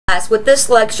With this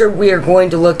lecture, we are going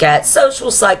to look at social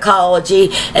psychology,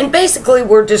 and basically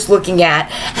we're just looking at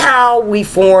how we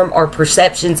form our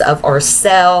perceptions of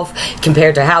ourselves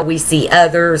compared to how we see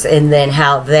others, and then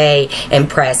how they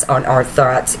impress on our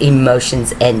thoughts,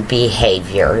 emotions, and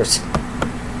behaviors.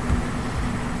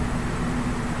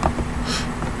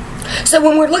 So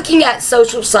when we're looking at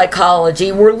social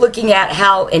psychology, we're looking at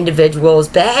how individuals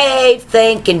behave,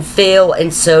 think, and feel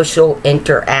in social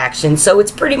interaction. So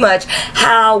it's pretty much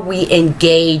how we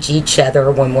engage each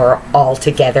other when we're all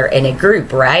together in a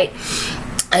group, right?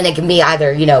 And it can be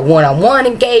either, one-on-one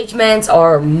engagements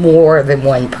or more than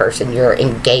one person you're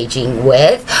engaging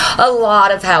with. A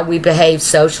lot of how we behave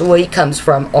socially comes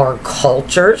from our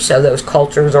culture. So those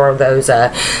cultures are those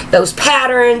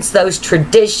patterns, those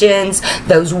traditions,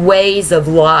 those ways of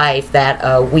life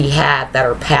that we have that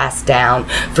are passed down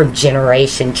from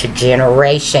generation to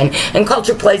generation. And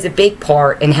culture plays a big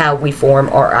part in how we form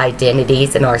our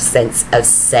identities and our sense of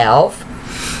self.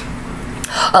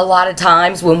 A lot of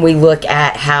times when we look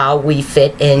at how we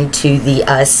fit into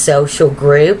the social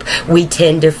group, we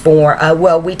tend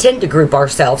to group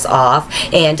ourselves off,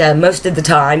 and most of the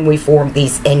time we form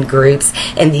these in-groups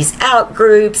and these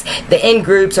out-groups. The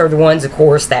in-groups are the ones, of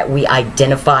course, that we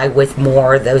identify with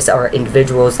more. Those are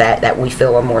individuals that we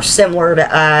feel are more similar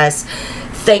to us,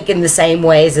 think in the same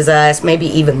ways as us, maybe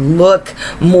even look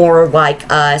more like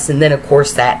us. And then of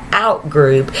course that out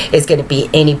group is going to be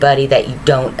anybody that you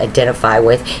don't identify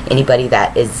with, anybody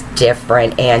that is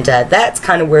different. And that's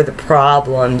kind of where the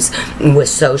problems with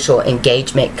social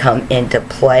engagement come into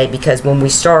play, because when we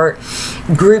start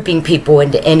grouping people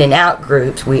into in and out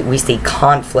groups, we see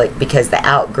conflict, because the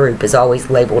out group is always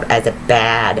labeled as a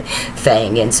bad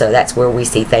thing. And so that's where we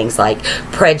see things like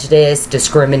prejudice,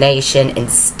 discrimination, and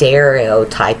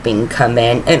stereotyping come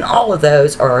in, and all of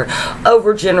those are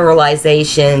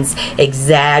overgeneralizations,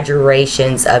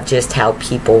 exaggerations of just how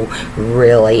people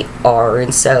really are.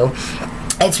 And so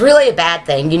it's really a bad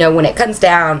thing, when it comes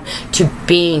down to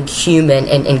being human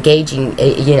and engaging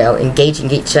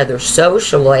each other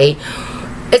socially.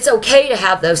 It's okay to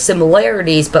have those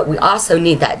similarities, but we also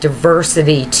need that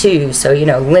diversity too. So,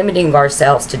 limiting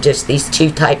ourselves to just these two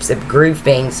types of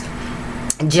groupings,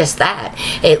 just that,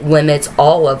 it limits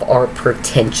all of our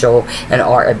potential and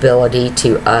our ability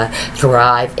to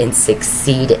thrive and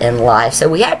succeed in life. So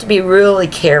we have to be really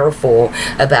careful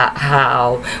about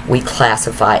how we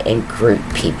classify and group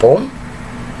people.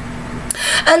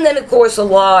 And then, of course, a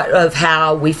lot of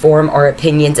how we form our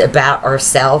opinions about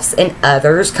ourselves and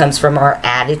others comes from our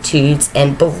attitudes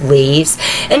and beliefs.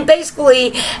 And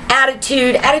basically,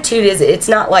 attitude is, it's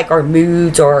not like our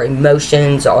moods or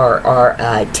emotions or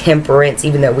our temperance,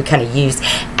 even though we kind of use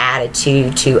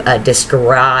attitude to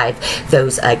describe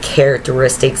those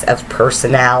characteristics of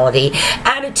personality.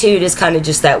 Attitude is kind of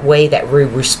just that way that we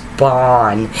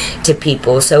respond to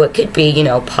people. So it could be,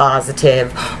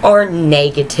 positive or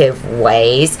negative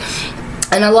ways.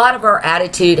 And a lot of our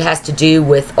attitude has to do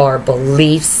with our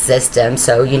belief system.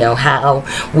 So, how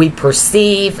we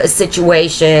perceive a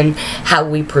situation, how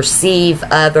we perceive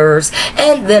others.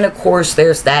 And then, of course,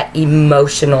 there's that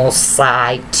emotional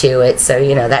side to it. So,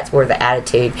 that's where the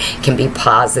attitude can be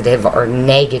positive or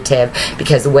negative,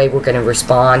 because the way we're going to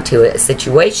respond to a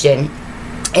situation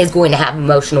is going to have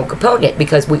emotional component,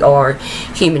 because we are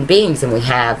human beings and we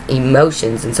have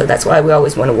emotions. And so that's why we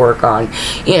always want to work on,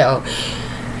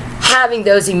 having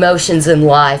those emotions in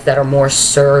life that are more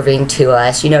serving to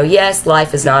us. Yes,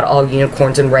 life is not all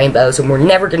unicorns and rainbows, and we're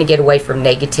never going to get away from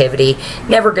negativity,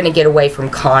 never going to get away from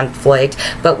conflict,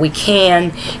 but we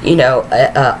can,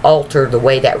 alter the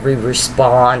way that we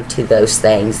respond to those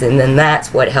things. And then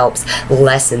that's what helps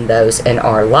lessen those in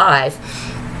our life.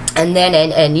 And then,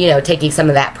 and taking some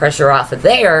of that pressure off of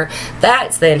there,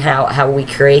 that's then how we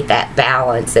create that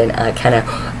balance and kind of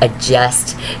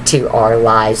adjust to our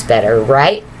lives better,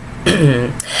 right?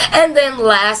 And then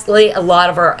lastly, a lot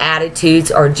of our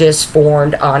attitudes are just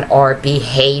formed on our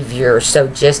behavior. So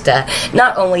just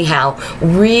not only how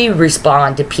we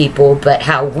respond to people, but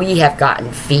how we have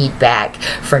gotten feedback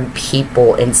from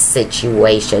people in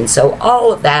situations. So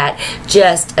all of that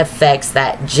just affects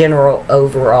that general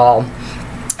overall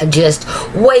just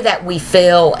way that we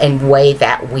feel and way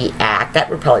that we act. That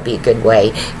would probably be a good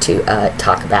way to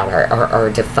talk about or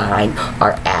define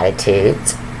our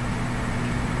attitudes.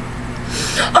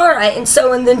 Alright, and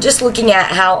then just looking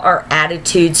at how our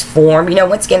attitudes form,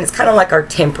 once again, it's kind of like our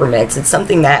temperaments. It's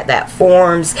something that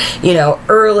forms,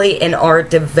 early in our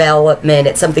development.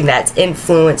 It's something that's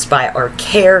influenced by our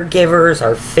caregivers,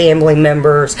 our family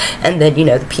members, and then,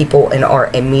 the people in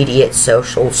our immediate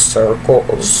social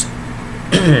circles.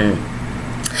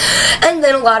 And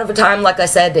then a lot of the time, like I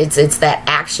said, it's that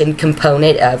action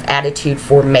component of attitude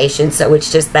formation. So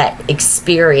it's just that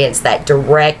experience, that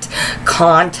direct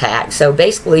contact. So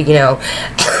basically, you know,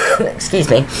 excuse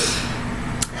me,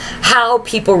 how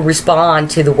people respond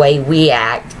to the way we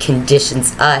act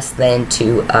conditions us then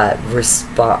to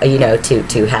respond, you know,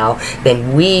 to how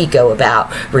then we go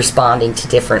about responding to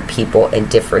different people and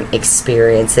different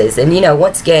experiences. And, you know,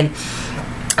 once again,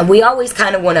 we always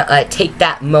kind of want to take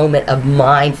that moment of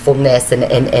mindfulness and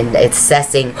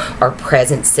assessing our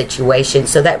present situation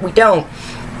so that we don't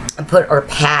put our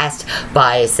past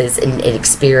biases and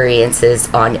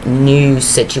experiences on new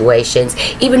situations,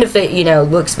 even if it, you know,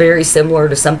 looks very similar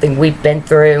to something we've been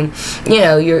through. You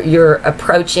know, you're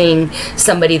approaching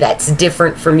somebody that's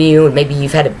different from you, and maybe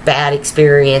you've had a bad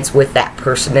experience with that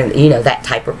person, and you know, that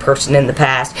type of person in the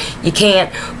past. You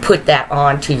can't put that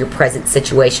on to your present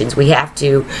situations. We have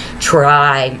to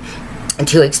try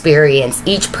to experience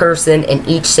each person and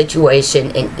each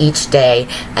situation and each day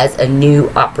as a new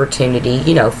opportunity,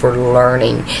 you know, for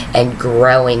learning and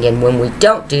growing. And when we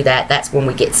don't do that, that's when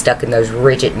we get stuck in those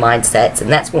rigid mindsets, and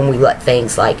that's when we let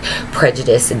things like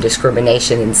prejudice and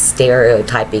discrimination and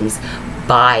stereotypings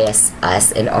bias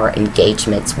us in our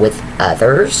engagements with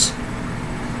others.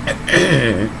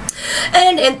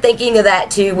 And in thinking of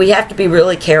that too, we have to be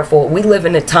really careful. We live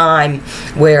in a time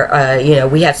where, you know,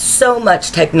 we have so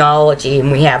much technology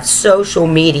and we have social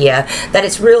media that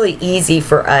it's really easy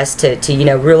for us to you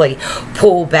know, really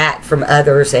pull back from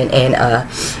others and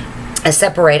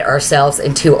separate ourselves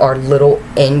into our little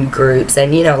in-groups.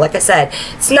 And, you know, like I said,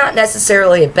 it's not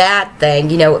necessarily a bad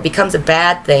thing. You know, it becomes a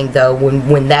bad thing, though,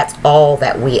 when that's all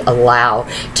that we allow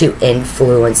to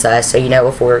influence us. So, you know,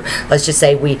 if we're, let's just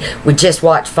say we just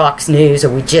watch Fox News, or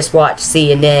we just watch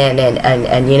CNN,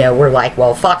 and you know, we're like,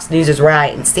 well, Fox News is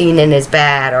right and CNN is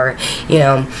bad, or, you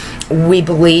know, we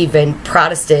believe in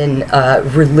Protestant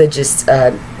religious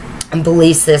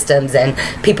belief systems, and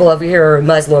people over here are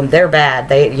Muslim, they're bad,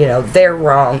 they, you know, they're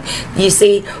wrong. You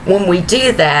see, when we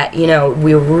do that, you know,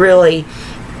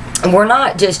 we're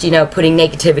not just, you know, putting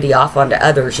negativity off onto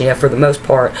others. You know, for the most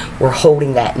part, we're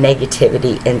holding that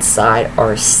negativity inside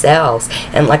ourselves.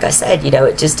 And like I said, you know,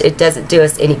 it doesn't do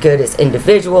us any good as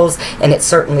individuals, and it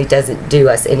certainly doesn't do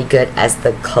us any good as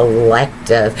the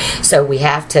collective. So we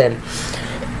have to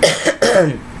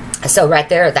so right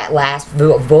there, that last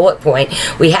bullet point,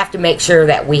 we have to make sure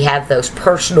that we have those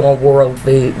personal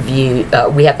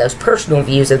we have those personal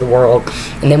views of the world,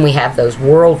 and then we have those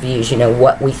world views, you know,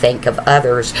 what we think of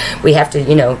others. We have to,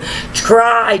 you know,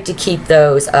 try to keep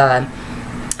those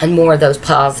and more of those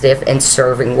positive and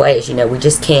serving ways. You know, we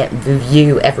just can't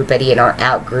view everybody in our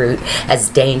out-group as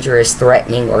dangerous,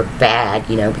 threatening, or bad,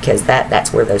 you know, because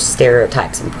that's where those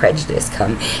stereotypes and prejudice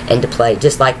come into play.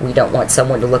 Just like we don't want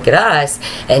someone to look at us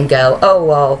and go, oh,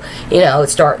 well, you know,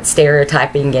 start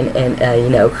stereotyping and you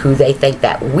know, who they think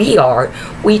that we are.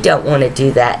 We don't want to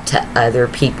do that to other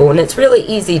people. And it's really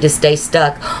easy to stay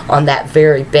stuck on that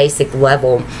very basic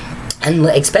level, and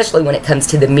especially when it comes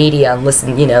to the media. And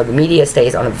listen, you know, the media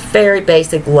stays on a very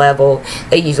basic level.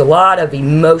 They use a lot of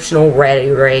emotional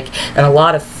rhetoric and a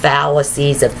lot of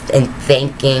fallacies in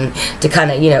thinking to kind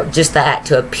of, you know, just that,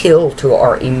 to appeal to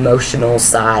our emotional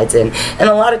sides. And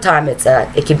a lot of time it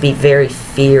can be very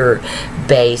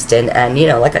fear-based. And you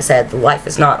know, like I said, life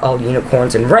is not all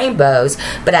unicorns and rainbows,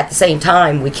 but at the same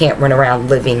time, we can't run around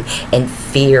living in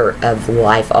fear of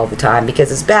life all the time,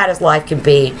 because as bad as life can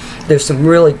be, there's some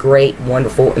really great,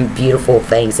 wonderful, and beautiful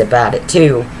things about it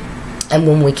too. And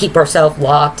when we keep ourselves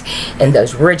locked in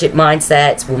those rigid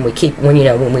mindsets, when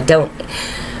we don't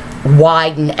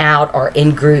widen out our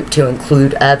in-group to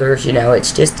include others, you know,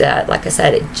 it's just like I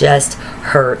said, it just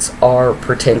hurts our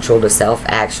potential to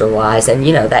self-actualize. And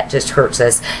you know, that just hurts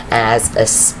us as a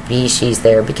species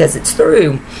there, because it's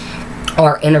through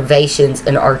our innovations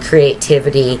and our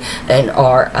creativity and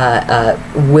our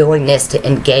willingness to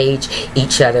engage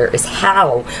each other is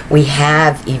how we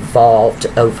have evolved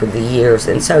over the years.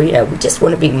 And so, you know, we just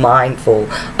want to be mindful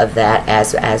of that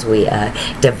as we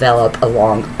develop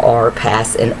along our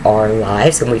paths in our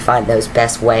lives, and we find those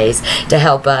best ways to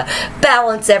help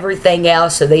balance everything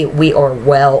else so that we are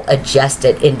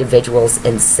well-adjusted individuals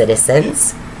and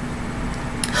citizens.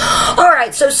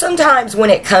 Alright, so sometimes when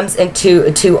it comes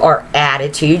into our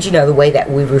attitude, you know, the way that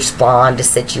we respond to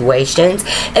situations,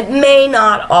 it may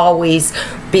not always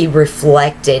be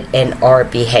reflected in our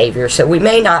behavior. So we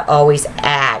may not always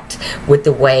act with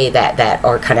the way that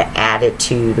our kind of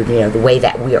attitude, you know, the way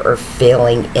that we are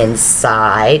feeling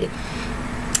inside.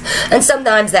 And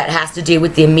sometimes that has to do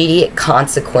with the immediate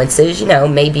consequences. You know,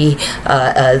 maybe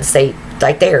say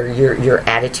right there, your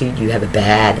attitude, you have a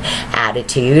bad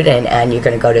attitude, and you're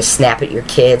going to go to snap at your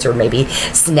kids, or maybe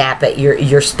snap at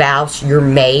your spouse, your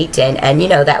mate, and you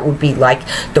know, that would be like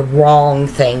the wrong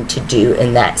thing to do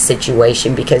in that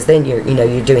situation, because then you're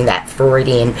doing that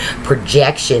Freudian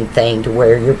projection thing, to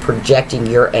where you're projecting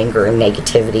your anger and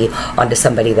negativity onto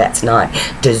somebody that's not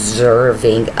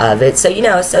deserving of it. So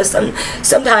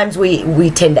sometimes we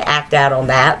tend to act out on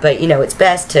that, but it's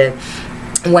best to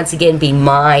once again be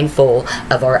mindful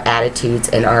of our attitudes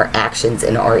and our actions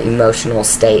and our emotional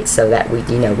state, so that we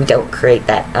don't create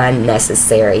that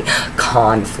unnecessary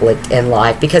conflict in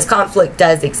life, because conflict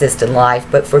does exist in life,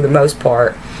 but for the most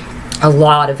part, a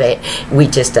lot of it we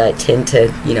just tend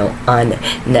to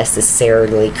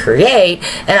unnecessarily create.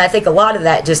 And I think a lot of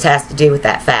that just has to do with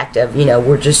that fact of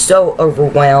we're just so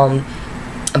overwhelmed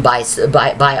by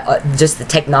just the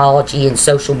technology and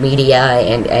social media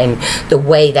and the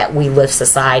way that we live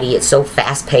society. It's so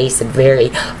fast-paced and very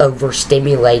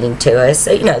overstimulating to us.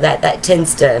 So that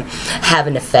tends to have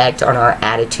an effect on our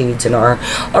attitudes and our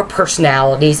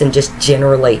personalities, and just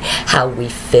generally how we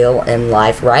feel in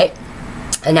life, right?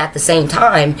 And at the same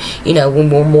time,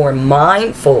 when we're more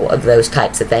mindful of those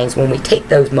types of things, when we take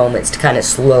those moments to kind of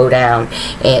slow down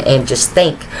and just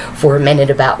think for a minute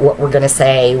about what we're going to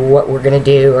say, what we're going to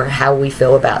do, or how we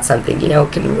feel about something,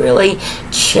 it can really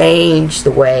change the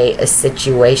way a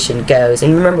situation goes.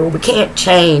 And remember, we can't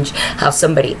change how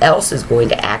somebody else is going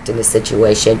to act in a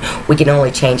situation. We can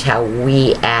only change how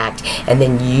we act, and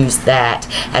then use that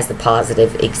as the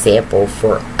positive example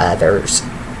for others.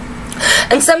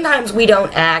 And sometimes we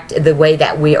don't act the way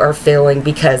that we are feeling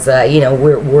because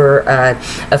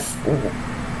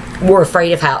we're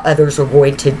afraid of how others are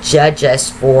going to judge us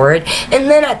for it. And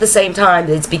then at the same time,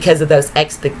 it's because of those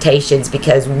expectations,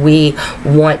 because we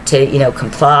want to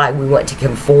comply, we want to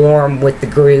conform with the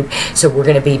group, so we're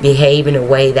going to be behaving in a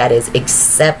way that is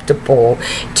acceptable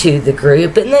to the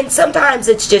group. And then sometimes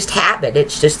it's just habit,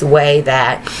 it's just the way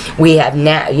that we have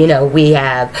now,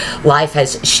 life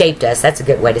has shaped us, that's a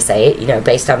good way to say it,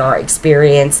 based on our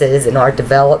experiences and our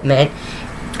development.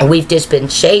 We've just been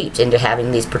shaped into having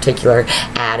these particular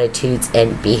attitudes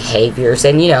and behaviors,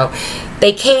 and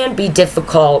they can be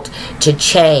difficult to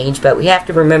change, but we have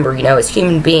to remember, as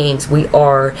human beings, we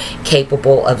are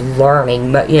capable of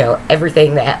learning.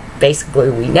 Everything that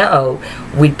basically we know,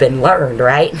 we've been learned,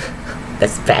 right?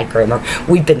 That's bad grammar.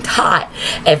 We've been taught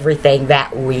everything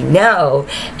that we know,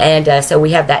 and so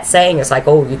we have that saying, it's like,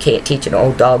 oh, you can't teach an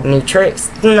old dog new tricks.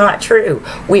 Not true.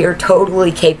 We are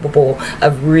totally capable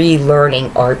of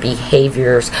relearning our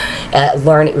behaviors,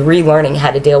 relearning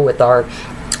how to deal with our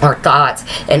thoughts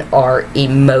and our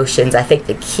emotions. I think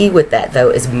the key with that, though,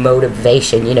 is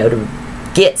motivation. To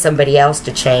get somebody else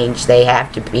to change, they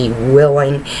have to be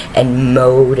willing and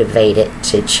motivated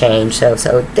to change.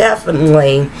 So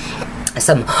definitely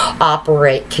some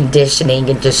operant conditioning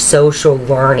and just social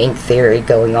learning theory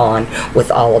going on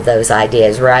with all of those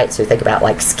ideas, right? So think about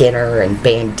like Skinner and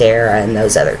Bandera and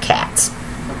those other cats.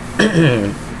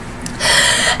 And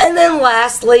then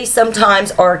lastly,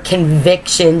 sometimes our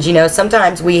convictions,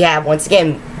 sometimes we have, once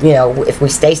again, if we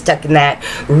stay stuck in that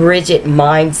rigid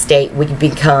mind state, we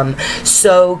become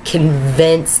so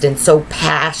convinced and so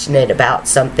passionate about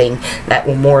something that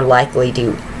we're more likely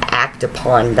to act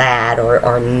upon that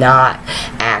or not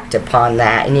act upon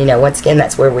that. And once again,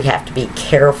 that's where we have to be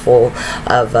careful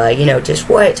of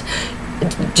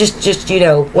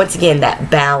once again, that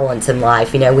balance in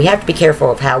life. We have to be careful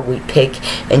of how we pick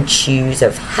and choose,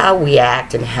 of how we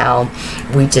act and how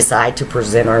we decide to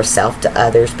present ourselves to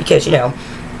others, because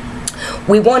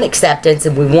we want acceptance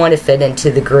and we want to fit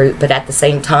into the group, but at the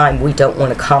same time, we don't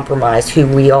want to compromise who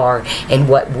we are and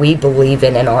what we believe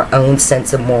in and our own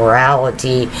sense of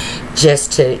morality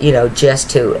just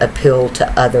to appeal to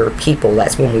other people.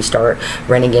 That's when we start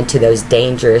running into those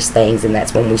dangerous things, and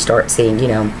that's when we start seeing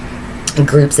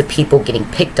groups of people getting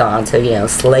picked on. So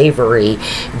slavery,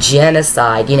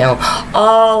 genocide,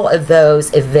 all of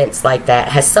those events like that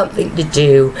has something to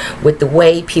do with the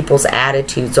way people's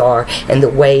attitudes are and the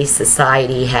way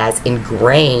society has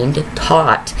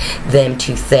taught them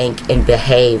to think and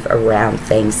behave around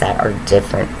things that are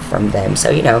different from them.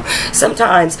 So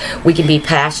sometimes we can be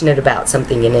passionate about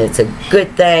something and it's a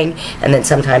good thing, and then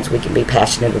sometimes we can be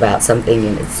passionate about something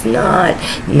and it's not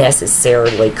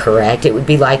necessarily correct. It would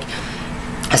be like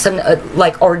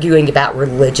arguing about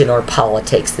religion or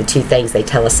politics, the two things they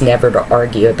tell us never to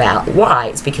argue about. Why?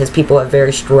 It's because people have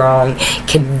very strong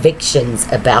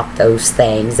convictions about those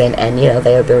things, and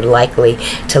they're likely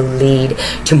to lead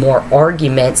to more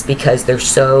arguments because they're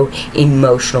so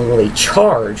emotionally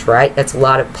charged, right? That's a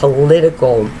lot of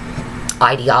political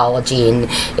ideology and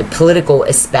political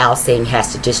espousing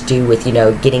has to just do with,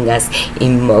 getting us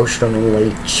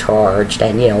emotionally charged.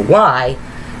 And, why?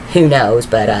 Who knows?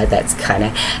 But that's kind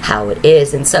of how it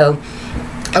is. And so,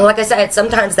 like I said,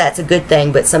 sometimes that's a good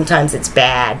thing, but sometimes it's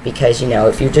bad because,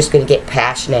 if you're just going to get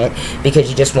passionate because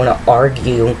you just want to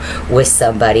argue with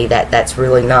somebody, that's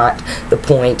really not the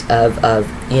point of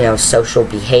social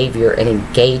behavior and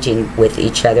engaging with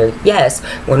each other. Yes,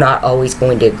 we're not always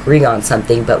going to agree on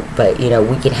something, but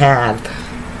we can have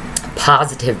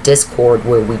positive discord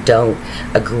where we don't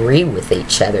agree with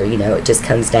each other. It just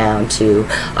comes down to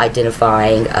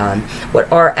identifying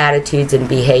what our attitudes and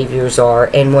behaviors are,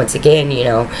 and once again,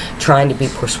 trying to be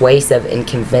persuasive and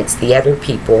convince the other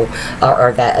people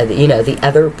or that the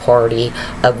other party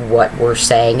of what we're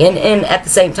saying. And at the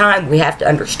same time, we have to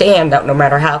understand that no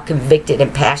matter how convicted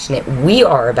and passionate we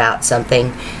are about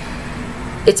something,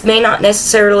 it may not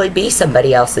necessarily be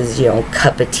somebody else's,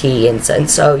 cup of tea, and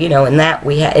so in that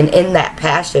in that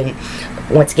passion,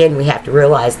 once again, we have to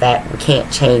realize that we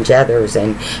can't change others,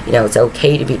 and it's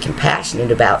okay to be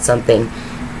compassionate about something,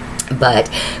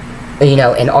 but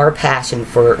in our passion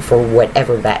for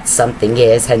whatever that something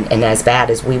is, and as bad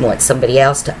as we want somebody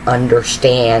else to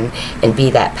understand and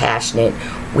be that passionate,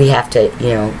 we have to,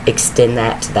 extend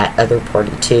that to that other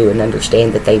party too, and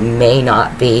understand that they may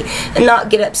not be, and not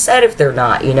get upset if they're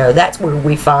not. That's where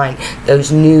we find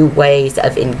those new ways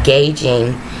of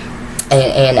engaging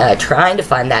and trying to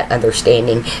find that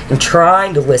understanding and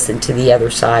trying to listen to the other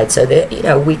side so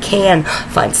that, we can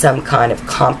find some kind of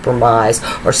compromise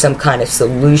or some kind of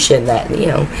solution that,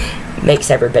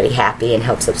 makes everybody happy and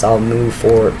helps us all move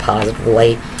forward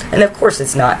positively. And of course,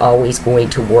 it's not always going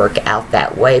to work out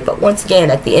that way, but once again,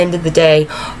 at the end of the day,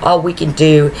 all we can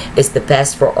do is the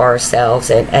best for ourselves,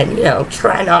 and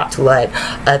try not to let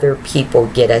other people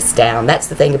get us down. That's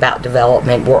the thing about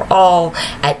development. We're all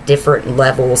at different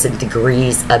levels and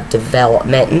degrees of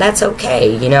development, and that's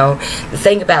okay. The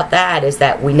thing about that is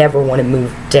that we never want to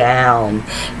move down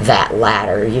that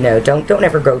ladder. Don't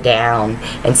ever go down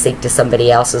and seek to somebody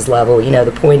else's level.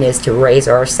 The point is to raise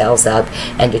ourselves up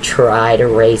and to try to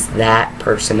raise that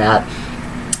person up.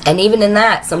 And even in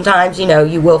that, sometimes,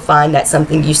 you will find that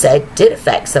something you said did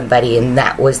affect somebody, and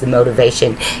that was the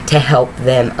motivation to help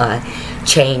them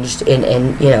change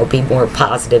and be more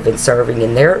positive and serving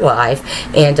in their life.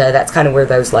 And that's kind of where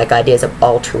those ideas of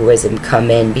altruism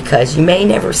come in, because you may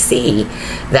never see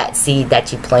that seed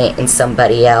that you plant in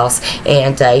somebody else.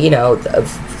 And,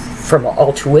 from an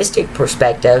altruistic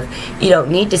perspective, you don't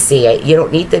need to see it. You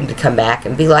don't need them to come back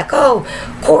and be like, "Oh,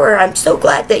 Cora, I'm so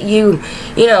glad that you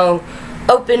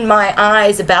opened my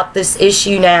eyes about this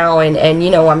issue now, and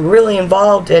I'm really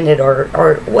involved in it,"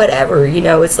 or whatever.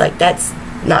 It's like, that's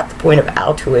not the point of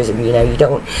altruism. You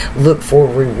don't look for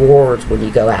rewards when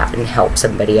you go out and help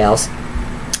somebody else.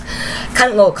 Kind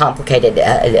of a little complicated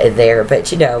there,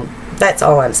 but that's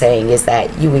all I'm saying, is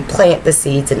that we plant the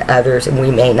seeds in others, and we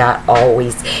may not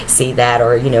always see that,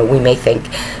 or we may think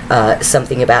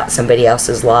something about somebody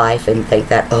else's life and think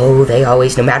that, oh, they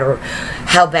always, no matter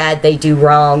how bad they do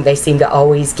wrong, they seem to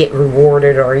always get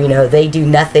rewarded, or they do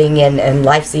nothing and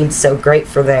life seems so great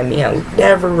for them. You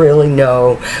never really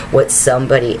know what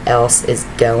somebody else is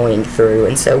going through,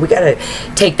 and so we got to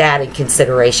take that in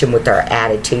consideration with our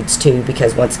attitudes too,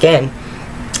 because once again,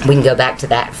 we can go back to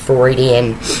that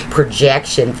Freudian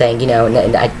projection thing,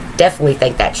 and I definitely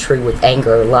think that's true with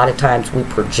anger. A lot of times we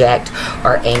project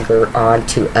our anger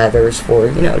onto others for,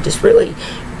 just really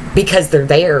because they're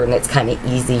there and it's kind of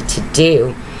easy to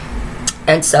do.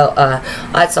 And so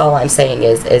that's all I'm saying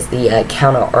is the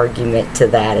counter argument to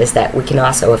that is that we can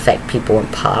also affect people in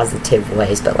positive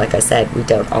ways, but like I said, we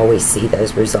don't always see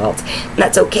those results, and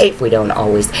that's okay if we don't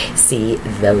always see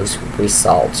those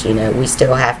results. We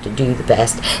still have to do the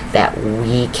best that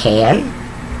we can.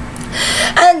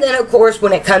 And then, of course,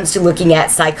 when it comes to looking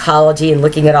at psychology and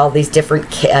looking at all these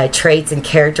different traits and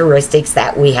characteristics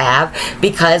that we have,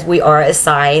 because we are a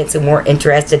science and we're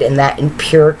interested in that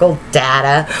empirical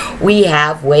data, we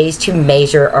have ways to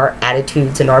measure our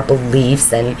attitudes and our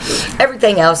beliefs and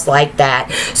everything else like that.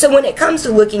 So when it comes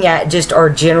to looking at just our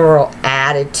general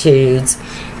attitudes,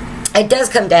 it does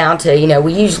come down to,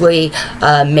 we usually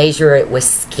measure it with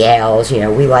scales.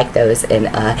 We like those in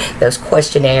those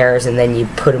questionnaires, and then you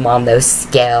put them on those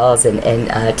scales and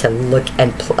to look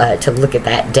at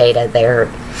that data there,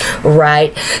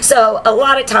 right? So a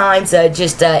lot of times,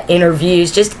 just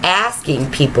interviews, just asking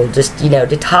people, just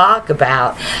to talk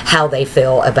about how they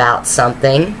feel about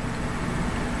something.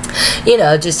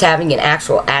 Just having an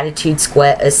actual attitude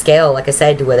scale, like I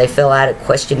said, to where they fill out a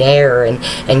questionnaire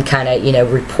and kind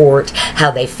of, report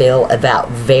how they feel about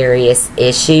various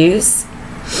issues.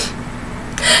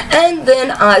 And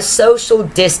then a social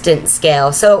distance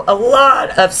scale. So a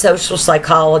lot of social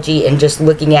psychology and just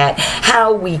looking at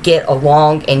how we get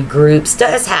along in groups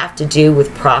does have to do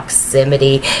with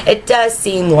proximity. It does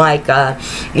seem like,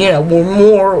 we're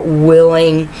more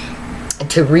willing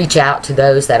to reach out to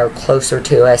those that are closer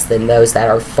to us than those that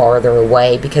are farther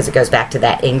away, because it goes back to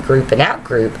that in-group and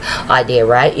out-group idea,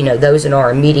 right? Those in our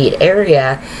immediate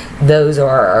area, those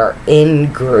are our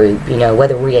in-group,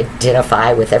 whether we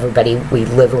identify with everybody we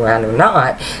live around or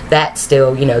not, that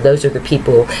still, those are the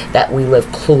people that we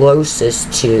live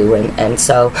closest to, and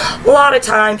so a lot of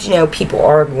times, people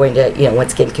are going to,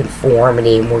 once again,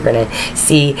 conformity, and we're going to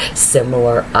see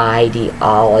similar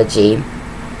ideology.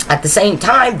 At the same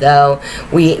time, though,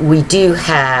 we do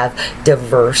have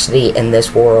diversity in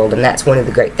this world, and that's one of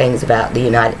the great things about the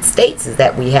United States, is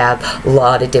that we have a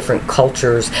lot of different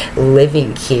cultures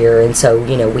living here, and so,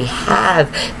 we have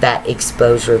that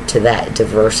exposure to that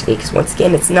diversity, because once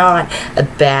again, it's not a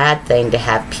bad thing to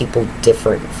have people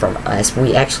different from us.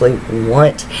 We actually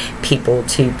want people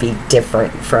to be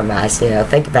different from us.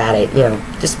 Think about it.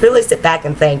 Just really sit back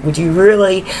and think, would you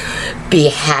really be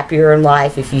happier in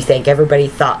life if you think everybody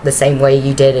thought the same way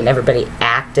you did and everybody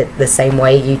acted the same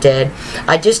way you did?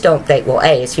 I just don't think, well,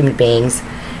 as human beings,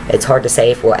 it's hard to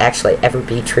say if we'll actually ever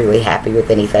be truly happy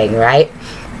with anything, right?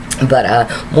 But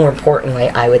more importantly,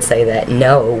 I would say that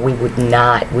no, we would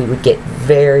not. We would get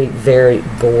very, very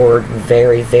bored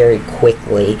very, very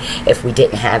quickly if we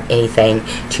didn't have anything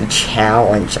to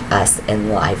challenge us in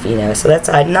life, So that's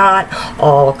why not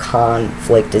all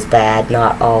conflict is bad,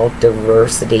 not all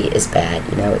diversity is bad,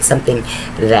 It's something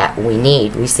that we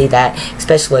need. We see that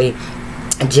especially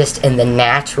just in the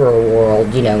natural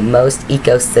world. Most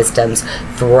ecosystems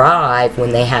thrive when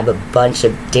they have a bunch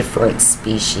of different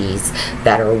species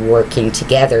that are working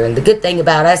together. And the good thing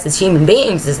about us as human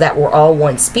beings is that we're all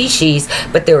one species,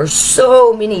 but there are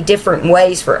so many different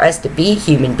ways for us to be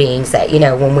human beings that,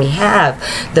 when we have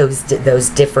those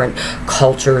different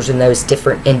cultures and those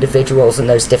different individuals and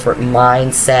those different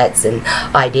mindsets and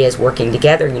ideas working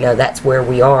together, that's where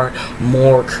we are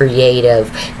more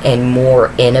creative and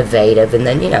more innovative. And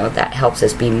then, that helps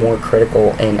us be more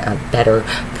critical and better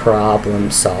problem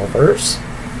solvers.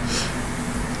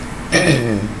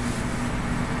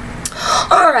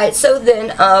 Alright, so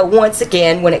then once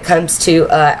again, when it comes to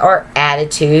our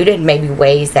attitude and maybe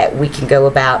ways that we can go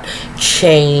about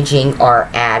changing our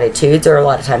attitudes, or a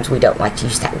lot of times we don't like to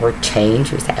use that word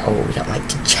change. We say, oh, we don't like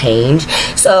to change.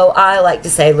 So I like to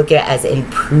say, look at it as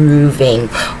improving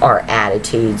our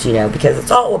attitudes, because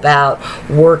it's all about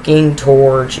working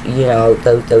towards,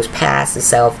 those paths of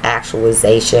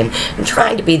self-actualization and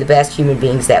trying to be the best human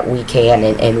beings that we can,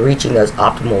 and reaching those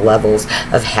optimal levels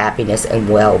of happiness and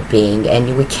well-being.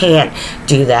 And we can't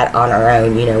do that on our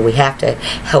own. We have to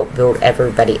help build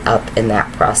everybody up in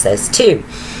that process too.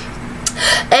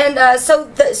 And so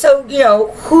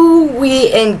who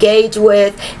we engage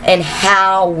with and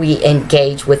how we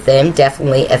engage with them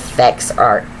definitely affects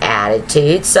our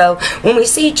attitude. So when we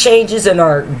see changes in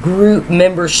our group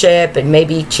membership and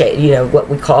maybe what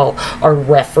we call our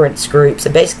reference groups,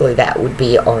 so basically that would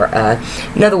be our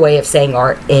another way of saying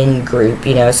our in group.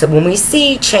 So when we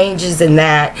see changes in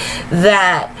that's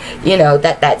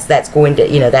going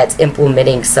to that's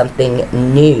implementing something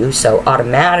new. So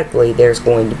automatically there's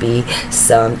going to be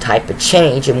some type of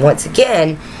change, and once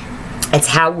again, it's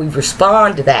how we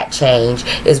respond to that change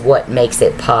is what makes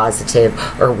it positive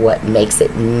or what makes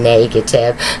it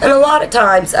negative. And a lot of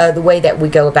times the way that we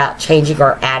go about changing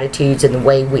our attitudes and the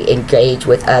way we engage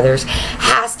with others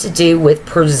has to do with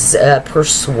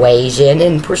persuasion.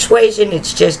 And persuasion,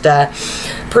 it's just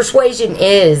persuasion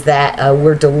is that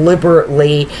we're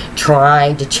deliberately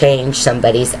trying to change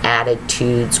somebody's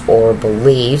attitudes or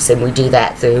beliefs, and we do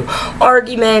that through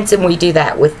arguments, and we do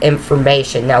that with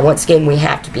information. Now once again, we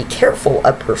have to be careful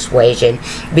of persuasion,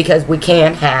 because we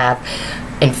can have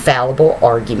infallible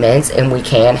arguments and we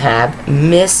can have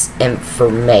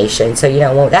misinformation. So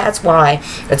that's why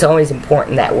it's always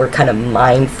important that we're kind of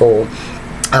mindful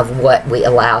of what we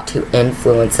allow to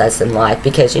influence us in life,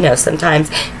 because sometimes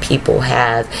people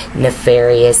have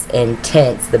nefarious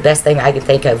intents. The best thing I can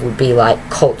think of would be like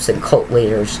cults and cult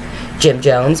leaders. Jim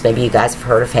Jones, maybe you guys have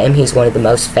heard of him. He's one of the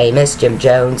most famous. Jim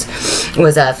Jones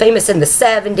was famous in the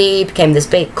 70s, became this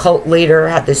big cult leader,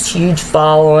 had this huge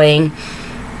following,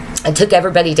 and took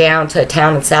everybody down to a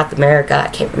town in South America. I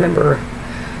can't remember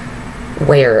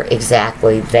where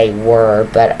exactly they were,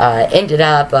 but ended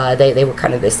up they were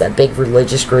kind of this big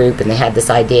religious group, and they had this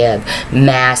idea of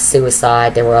mass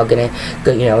suicide. They were all going to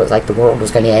go, you know, it was like the world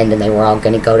was going to end and they were all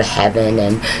going to go to heaven.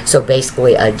 And so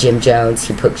basically Jim Jones,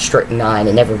 he put strychnine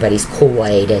in everybody's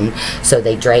Kool-Aid, and so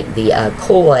they drank the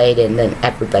Kool-Aid, and then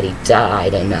everybody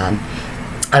died. And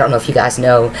I don't know if you guys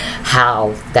know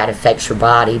how that affects your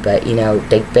body, but you know,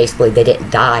 they didn't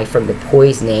die from the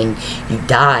poisoning. You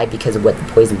die because of what the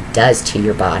poison does to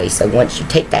your body. So once you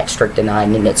take that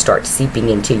strychnine and it starts seeping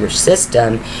into your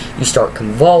system, you start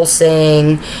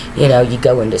convulsing, you know, you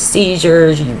go into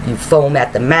seizures, you foam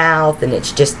at the mouth, and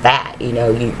it's just that, you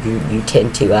know, you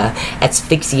tend to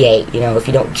asphyxiate. You know, if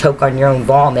you don't choke on your own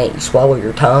vomit, you swallow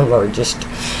your tongue, or just,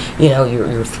 you know,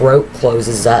 your throat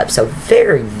closes up. So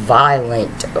very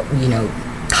violent, you know,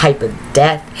 type of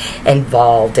death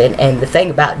involved. And the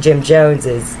thing about Jim Jones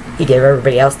is he gave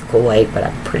everybody else the Kool-Aid, but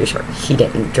I'm pretty sure he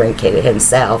didn't drink it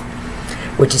himself,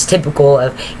 which is typical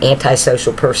of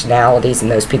antisocial personalities and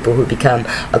those people who become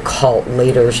occult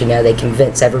leaders. You know, they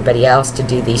convince everybody else to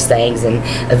do these things and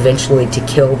eventually to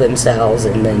kill themselves,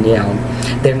 and then, you know,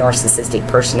 their narcissistic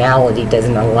personality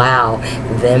doesn't allow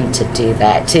them to do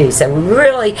that too. So we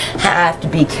really have to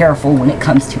be careful when it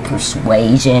comes to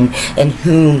persuasion and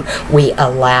whom we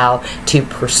allow to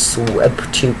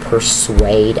persuade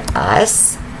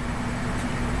us.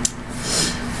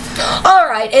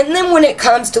 Alright, and then when it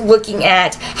comes to looking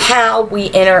at how we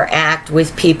interact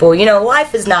with people, you know,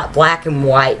 life is not black and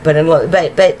white,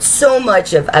 but so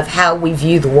much of how we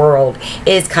view the world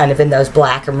is kind of in those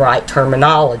black and white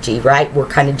terminology, right? We're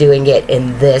kind of doing it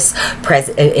in this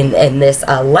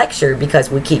lecture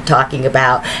because we keep talking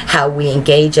about how we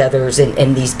engage others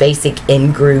in these basic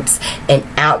in-groups and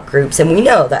out-groups, and we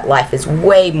know that life is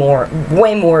way more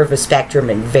of a spectrum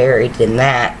and varied than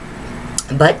that.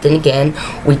 But then again,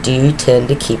 we do tend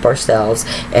to keep ourselves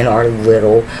in our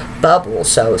little bubble.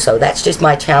 So that's just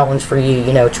my challenge for you.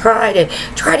 You know, try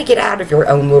to get out of your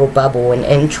own little bubble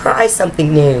and try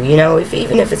something new. You know,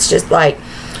 even if it's just like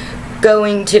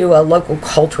going to a local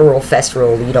cultural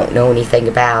festival you don't know anything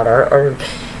about, or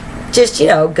just, you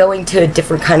know, going to a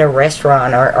different kind of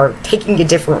restaurant, or taking a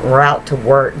different route to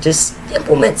work. Just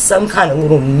implement some kind of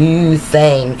little new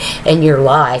thing in your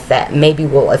life that maybe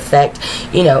will affect,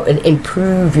 you know, and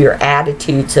improve your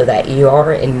attitude so that you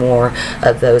are in more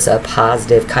of those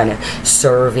positive kind of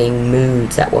serving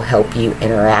moods that will help you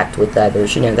interact with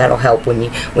others. You know, that'll help when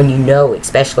you know,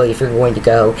 especially if you're going to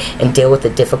go and deal with a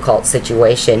difficult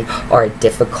situation or a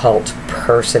difficult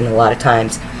person. A lot of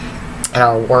times in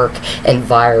our work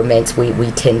environments,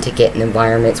 we tend to get in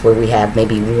environments where we have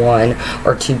maybe one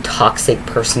or two toxic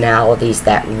personalities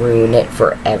that ruin it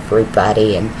for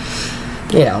everybody. And,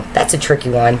 you know, that's a tricky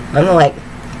one. I'm like,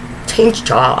 change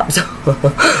jobs.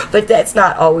 But that's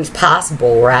not always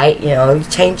possible, right? You know,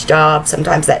 change jobs.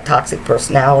 Sometimes that toxic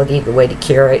personality, the way to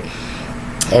cure it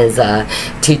is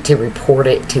to report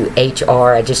it to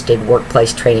HR. I just did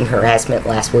workplace training harassment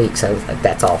last week, so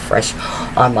that's all fresh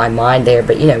on my mind there.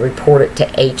 But, you know, report it to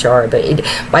HR. But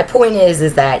my point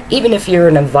is that even if you're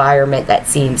in an environment that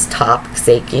seems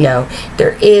toxic, you know,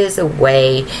 there is a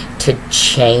way to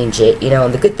change it. You know,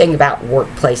 and the good thing about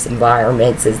workplace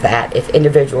environments is that if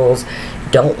individuals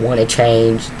don't want to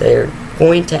change, they're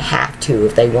going to have to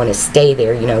if they want to stay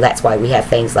there. You know, that's why we have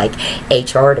things like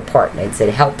HR departments.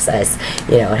 It helps us,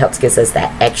 you know, it gives us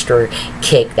that extra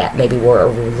kick that maybe we're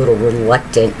a little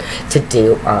reluctant to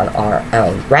do on our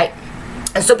own, right?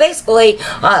 And so basically,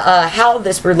 how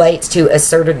this relates to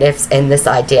assertiveness and this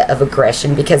idea of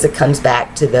aggression, because it comes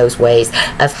back to those ways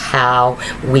of how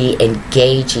we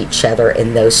engage each other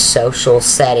in those social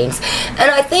settings.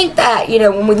 And I think that, you know,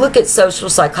 when we look at social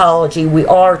psychology, we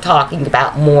are talking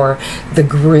about more the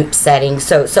group setting.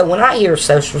 So when I hear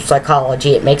social psychology,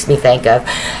 it makes me think of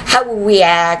how will we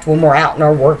act when we're out in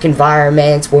our work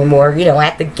environments, when we're, you know,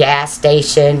 at the gas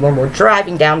station, when we're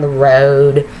driving down the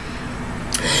road,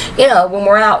 you know, when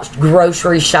we're out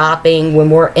grocery shopping, when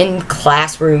we're in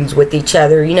classrooms with each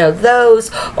other. You know,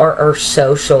 those are our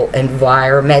social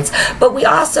environments. But we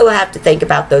also have to think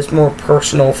about those more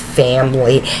personal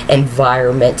family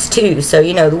environments too. So,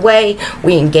 you know, the way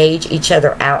we engage each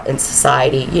other out in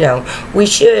society, you know, we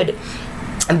should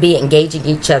be engaging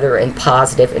each other in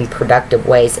positive and productive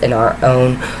ways in our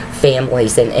own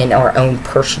families and in our own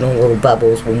personal little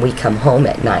bubbles when we come home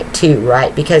at night too,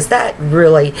 right? Because that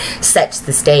really sets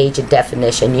the stage and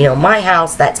definition. You know, my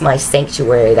house, that's my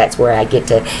sanctuary. That's where I get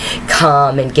to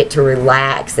come and get to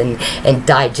relax and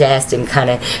digest and kind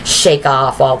of shake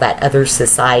off all that other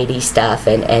society stuff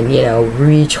and you know,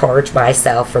 recharge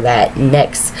myself for that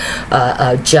next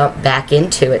jump back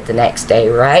into it the next day,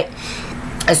 right?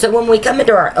 And so when we come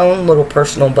into our own little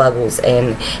personal bubbles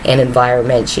and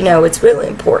environments, you know, it's really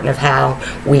important of how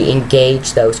we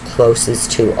engage those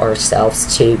closest to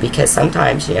ourselves too, because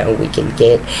sometimes, you know, we can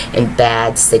get in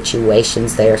bad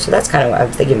situations there. So that's kind of what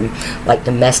I'm thinking, like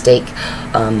domestic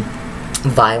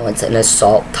violence and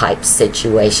assault type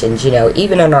situations. You know,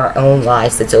 even in our own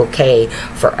lives, it's okay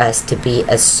for us to be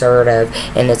assertive,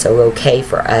 and it's okay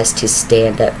for us to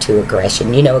stand up to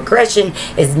aggression. You know, aggression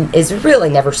is really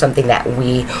never something that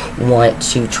we want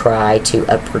to try to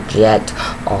project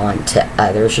onto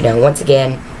others. You know, once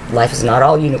again, life is not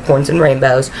all unicorns and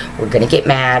rainbows. We're going to get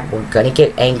mad. We're going to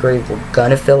get angry. We're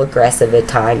going to feel aggressive at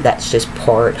times. That's just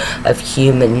part of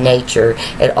human nature.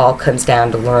 It all comes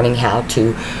down to learning how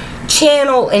to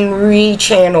channel and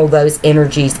rechannel those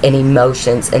energies and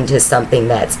emotions into something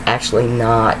that's actually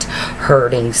not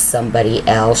hurting somebody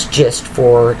else just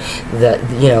for the,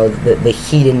 you know, the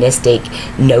hedonistic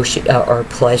notion or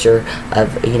pleasure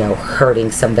of, you know,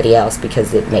 hurting somebody else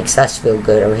because it makes us feel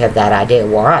good, or we have that idea,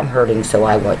 well, I'm hurting, so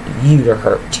I want you to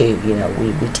hurt too. You know,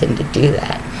 we tend to do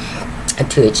that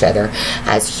to each other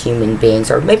as human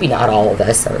beings, or maybe not all of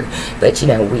us, but you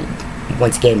know,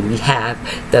 once again, we have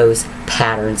those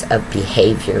patterns of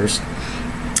behaviors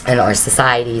in our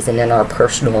societies and in our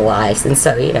personal lives. And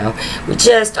so, you know, we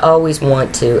just always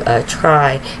want to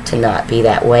try to not be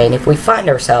that way. And if we find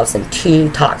ourselves in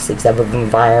too toxic of an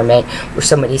environment where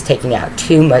somebody's taking out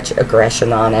too much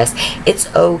aggression on us,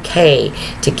 it's okay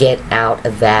to get out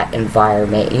of that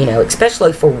environment. You know,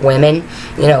 especially for women.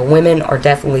 You know, women are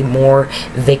definitely more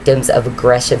victims of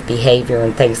aggressive behavior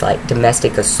and things like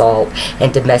domestic assault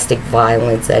and domestic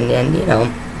violence, and you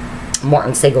know,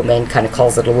 Martin Seligman kind of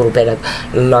calls it a little bit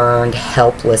of learned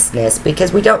helplessness,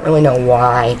 because we don't really know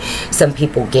why some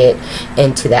people get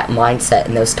into that mindset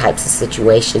in those types of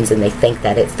situations, and they think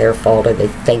that it's their fault, or they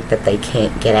think that they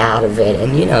can't get out of it.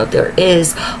 And you know, there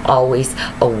is always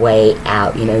a way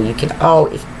out. You know, you can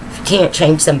always, if you can't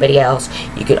change somebody else,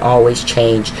 you can always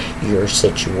change your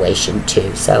situation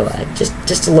too. So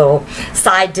just a little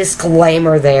side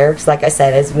disclaimer there, because like I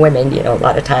said, as women, you know, a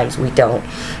lot of times we don't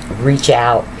reach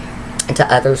out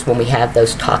to others when we have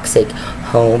those toxic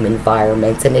home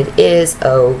environments, and it is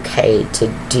okay to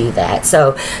do that.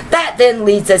 So that then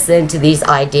leads us into these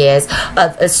ideas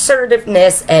of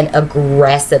assertiveness and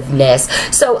aggressiveness.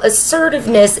 So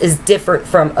assertiveness is different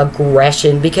from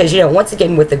aggression, because, you know, once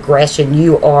again, with aggression,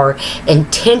 you are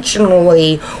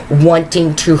intentionally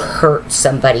wanting to hurt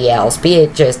somebody else, be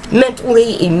it just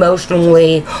mentally,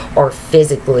 emotionally, or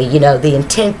physically. You know, the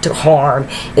intent to harm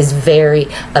is very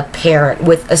apparent.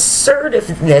 With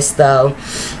assertiveness, though,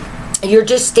 you're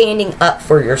just standing up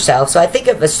for yourself. So I think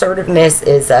of assertiveness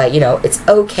as, you know, it's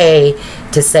okay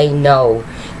to say no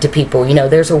to people. You know,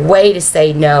 there's a way to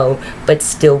say no, but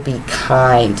still be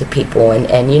kind to people.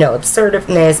 And you know,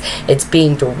 assertiveness, it's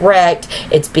being direct,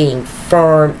 it's being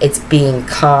firm, it's being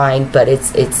kind, but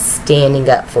it's standing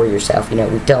up for yourself. You know,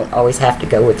 we don't always have to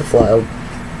go with the flow.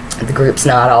 The group's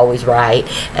not always right,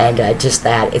 and just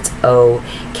that it's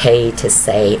okay to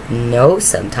say no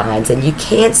sometimes. And you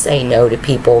can say no to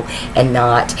people and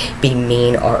not be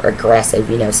mean or aggressive.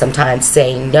 You know, sometimes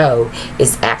saying no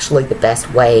is actually the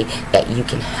best way that you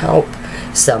can help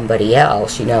somebody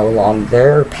else, you know, along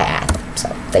their path. So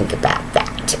think about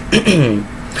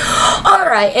that.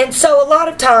 Alright, and so a lot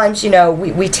of times, you know,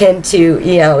 we tend to,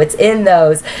 you know, it's in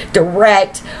those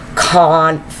direct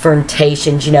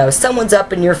confrontations. You know, someone's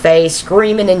up in your face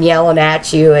screaming and yelling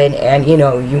at you, and you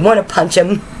know, you want to punch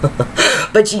them,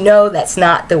 but you know that's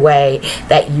not the way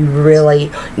that you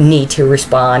really need to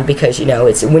respond, because, you know,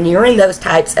 it's when you're in those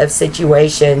types of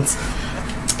situations,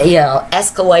 you know,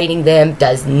 escalating them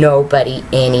does nobody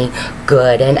any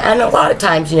good. And a lot of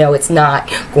times, you know, it's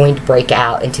not going to break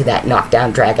out into that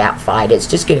knockdown, drag out fight. It's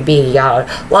just going to be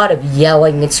a lot of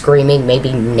yelling and screaming,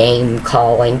 maybe name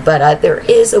calling. But there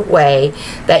is a way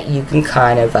that you can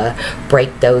kind of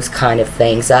break those kind of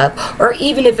things up. Or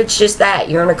even if it's just that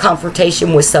you're in a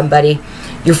confrontation with somebody,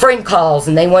 your friend calls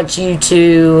and they want you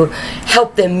to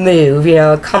help them move, you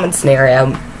know, a common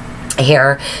scenario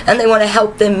here, and they want to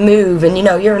help them move, and you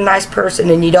know, you're a nice person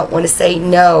and you don't want to say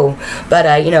no,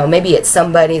 but you know, maybe it's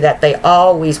somebody that they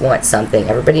always want something.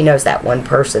 Everybody knows that one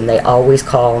person they always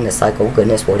call, and it's like, oh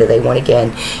goodness, what do they want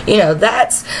again? You know,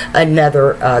 that's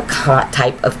another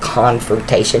type of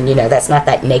confrontation. You know, that's not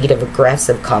that negative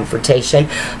aggressive confrontation,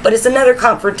 but it's another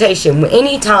confrontation.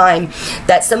 Anytime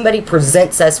that somebody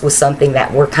presents us with something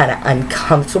that we're kind of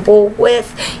uncomfortable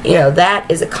with, you know, that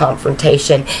is a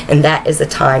confrontation, and that is a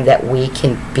time that we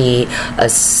can be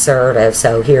assertive.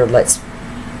 So here,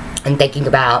 I'm thinking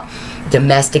about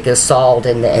domestic assault,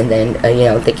 and then you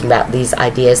know, thinking about these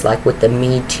ideas like with the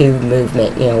Me Too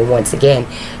movement, you know, once again,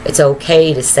 it's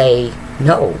okay to say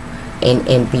no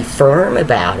and be firm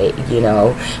about it, you know.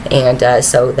 And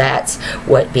so that's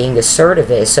what being assertive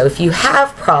is. So if you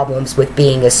have problems with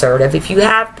being assertive, if you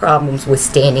have problems with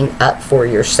standing up for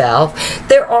yourself,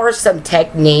 there are some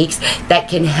techniques that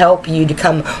can help you to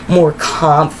become more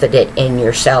confident in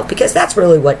yourself, because that's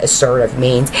really what assertive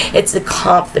means. It's the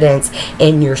confidence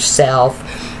in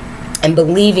yourself and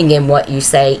believing in what you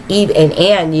say, even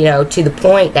and you know, to the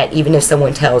point that even if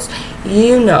someone tells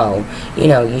you no, you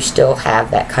know, you still have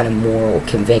that kind of moral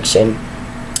conviction.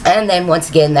 And then once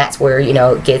again, that's where, you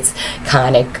know, it gets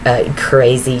kind of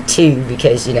crazy too,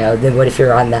 because, you know, then what if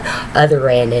you're on the other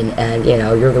end and you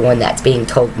know, you're the one that's being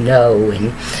told no,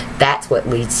 and that's what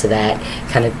leads to that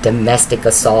kind of domestic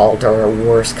assault or a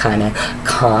worse kind of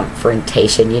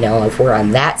confrontation. You know, if we're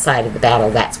on that side of the battle,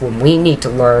 that's when we need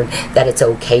to learn that it's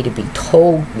okay to be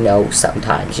told no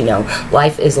sometimes. You know,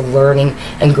 life is a learning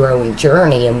and growing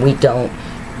journey, and we don't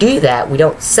do that. We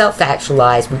don't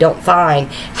self-actualize. We don't find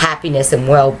happiness and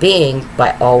well-being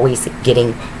by always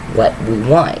getting what we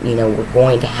want. You know, we're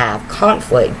going to have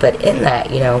conflict, but in that,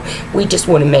 you know, we just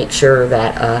want to make sure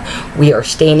that we are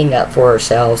standing up for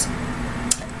ourselves,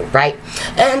 right?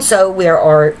 And so there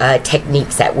are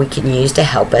techniques that we can use to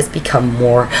help us become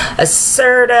more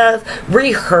assertive.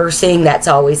 Rehearsing, that's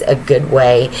always a good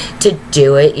way to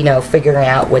do it. You know, figuring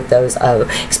out what those,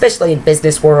 especially in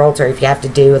business worlds, or if you have to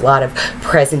do a lot of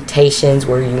presentations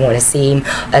where you want to seem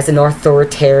as an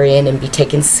authoritarian and be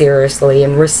taken seriously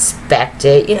and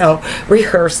respected. You know,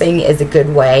 rehearsing is a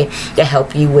good way to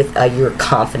help you with your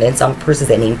confidence on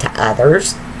presenting to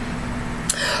others.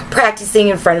 Practicing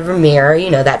in front of a mirror,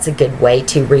 you know, that's a good way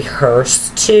to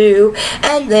rehearse too.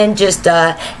 And then just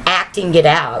acting it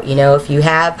out. You know, if you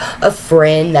have a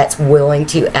friend that's willing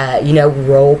to you know,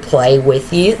 role play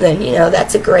with you, then, you know,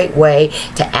 that's a great way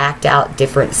to act out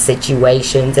different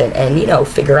situations and you know,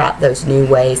 figure out those new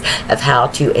ways of how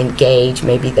to engage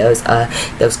maybe those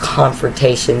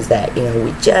confrontations that, you know,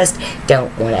 we just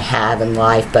don't want to have in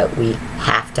life, but we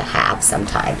have to have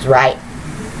sometimes, right?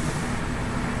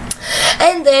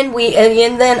 And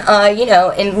then you know,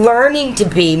 in learning to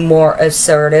be more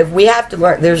assertive, we have to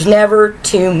learn there's never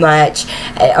too much,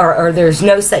 or there's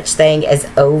no such thing as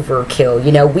overkill.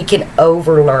 You know, we can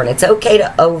overlearn. It's okay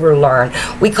to overlearn.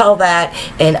 We call that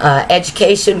in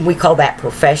education, we call that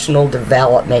professional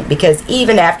development, because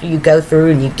even after you go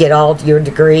through and you get all your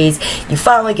degrees, you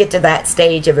finally get to that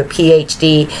stage of a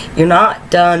PhD, you're not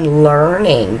done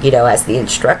learning. You know, as the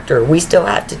instructor, we still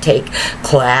have to take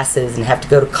classes and have to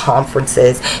go to conferences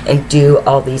and do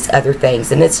all these other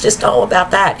things, and it's just all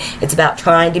about that. It's about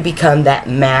trying to become that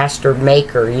master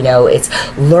maker. You know, it's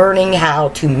learning how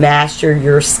to master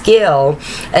your skill,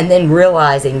 and then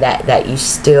realizing that you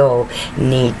still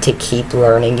need to keep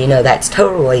learning. You know, that's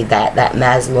totally that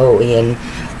Maslowian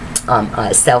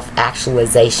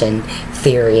self-actualization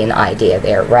theory and idea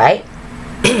there, right?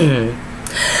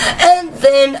 And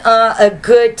then a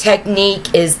good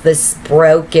technique is this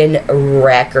broken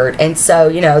record. And so,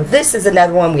 you know, this is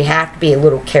another one we have to be a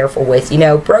little careful with. You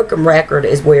know, broken record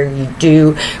is where you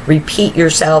do repeat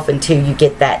yourself until you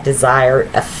get that desired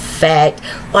effect.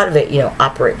 A lot of it, you know,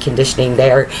 operant conditioning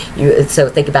there. So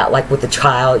think about, like with a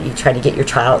child, you try to get your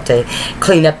child to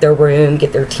clean up their room,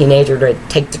 get their teenager to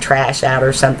take the trash out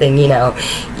or something. You know,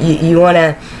 you want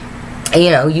to, you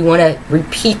know, you want to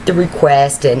repeat the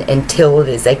request until it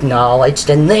is acknowledged,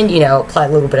 and then, you know, apply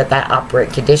a little bit of that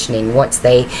operant conditioning. Once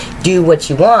they do what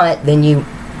you want, then you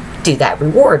do that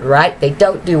reward, right? They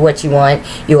don't do what you want,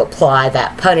 you apply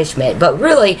that punishment. But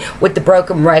really, with the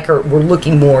broken record, we're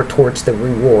looking more towards the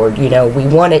reward. You know, we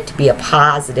want it to be a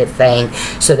positive thing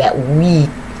so that we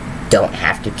don't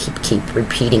have to keep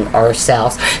repeating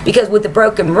ourselves. Because with the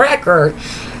broken record,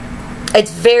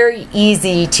 it's very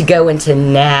easy to go into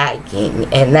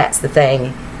nagging, and that's the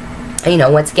thing. You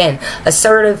know, once again,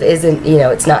 assertive isn't, you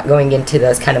know, it's not going into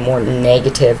those kind of more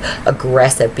negative,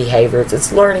 aggressive behaviors.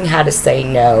 It's learning how to say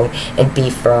no and be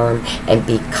firm and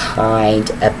be kind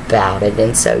about it.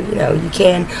 And so, you know, you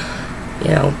can,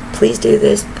 you know, please do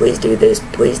this, please do this,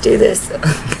 please do this.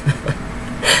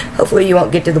 Hopefully you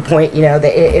won't get to the point, you know,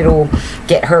 that it'll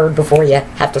get heard before you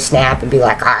have to snap and be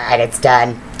like, all right, it's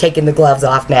done. Taking the gloves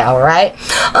off now, right?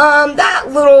 That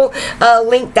little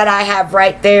link that I have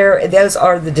right there, those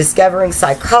are the Discovering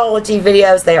Psychology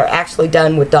videos. They are actually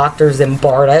done with Dr.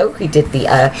 Zimbardo, who did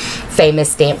the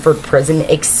famous Stanford Prison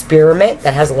Experiment.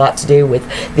 That has a lot to do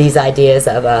with these ideas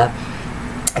of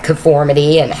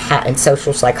conformity and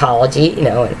social psychology, you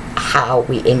know, and how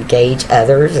we engage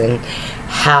others and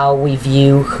how we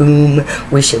view whom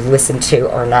we should listen to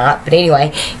or not. But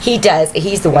anyway,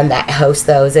 he's the one that hosts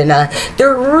those, and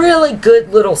they're really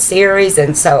good little series.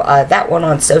 And so that one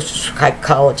on social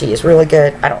psychology is really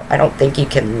good. I don't think you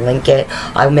can link it.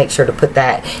 I'll make sure to put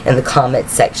that in the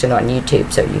comments section on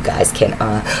YouTube so you guys can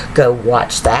go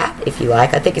watch that if you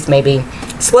like. I think it's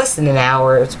less than an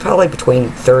hour. It's probably between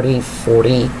 30,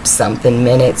 40 something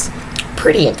minutes.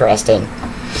 Pretty interesting.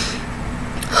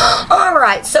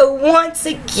 Alright, so once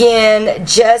again,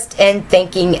 just in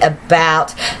thinking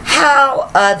about how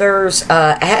others,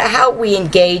 how we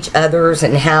engage others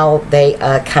and how they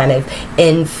kind of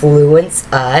influence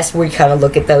us, we kind of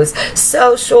look at those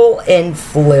social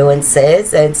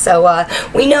influences. And so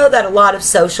we know that a lot of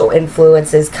social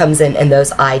influences comes in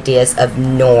those ideas of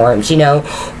norms. You know,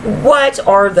 what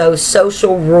are those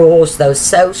social rules, those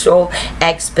social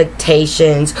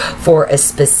expectations for a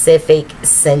specific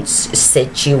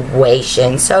situation?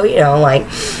 So, you know, like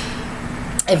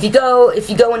if you go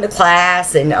into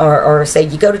class and or say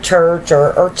you go to church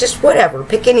or just whatever,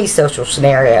 pick any social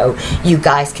scenario you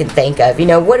guys can think of. You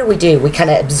know, what do? We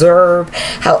kind of observe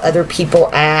how other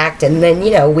people act, and then, you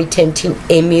know, we tend to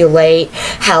emulate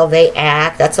how they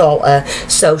act. That's all a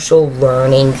social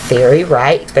learning theory,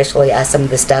 right? Especially some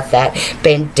of the stuff that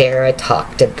Bandura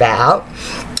talked about.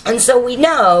 And so we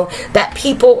know that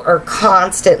people are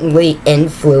constantly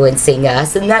influencing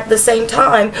us, and at the same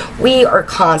time, we are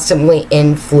constantly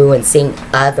influencing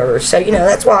others. So, you know,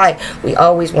 that's why we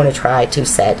always want to try to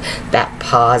set that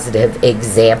positive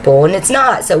example. And it's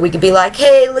not so we could be like,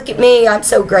 hey, look at me, I'm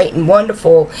so great and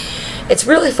wonderful. It's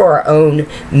really for our own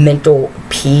mental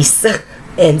peace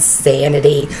and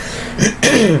sanity.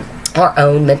 Our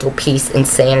own mental peace and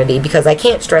sanity, because I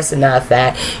can't stress enough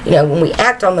that, you know, when we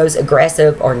act on those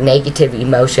aggressive or negative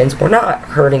emotions, we're not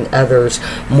hurting others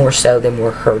more so than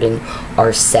we're hurting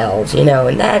ourselves, you know,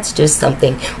 and that's just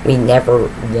something we never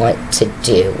want to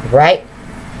do, right?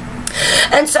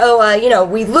 And so, you know,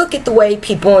 we look at the way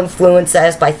people influence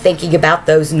us by thinking about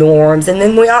those norms, and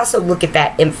then we also look at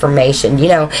that information. You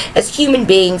know, as human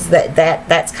beings,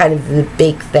 that's kind of the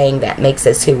big thing that makes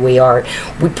us who we are.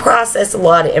 We process a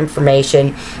lot of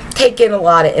information, take in a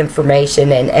lot of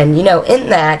information, and you know, in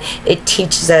that, it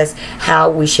teaches us how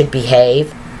we should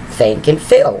behave, think, and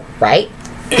feel, right?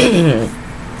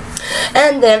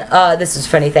 And then, this is a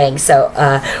funny thing, so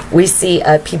we see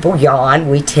people yawn,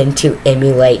 we tend to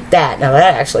emulate that. Now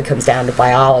that actually comes down to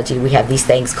biology. We have these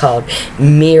things called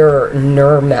mirror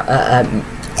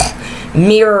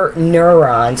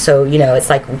neurons. So, you know, it's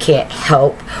like we can't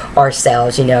help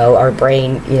ourselves, you know, our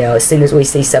brain, you know, as soon as we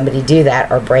see somebody do that,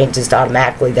 our brain just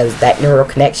automatically, that neural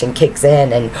connection kicks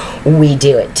in, and we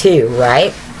do it too,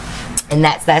 right? And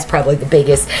that's probably the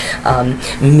biggest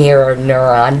mirror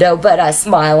neuron. No, but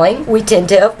smiling, we tend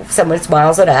to, if someone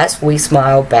smiles at us, we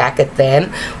smile back at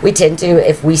them. We tend to,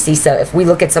 if we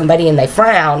look at somebody and they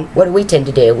frown, what do we tend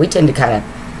to do? We tend to kind of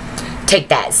take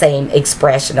that same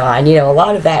expression on. You know, a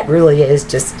lot of that really is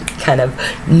just kind of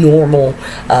normal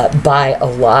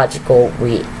biological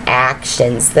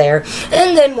reactions there.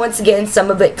 And then once again, some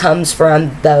of it comes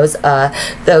from those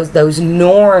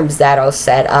norms that are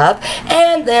set up,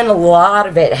 and then a lot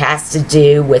of it has to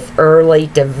do with early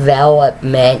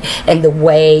development and the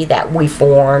way that we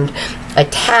formed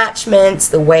attachments,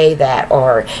 the way that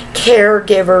our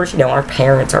caregivers, you know, our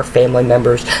parents, our family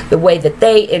members, the way that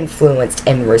they influenced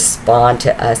and respond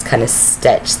to us kind of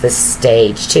sets the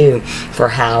stage too for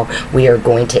how we are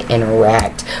going to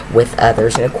interact with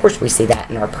others. And of course we see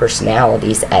that in our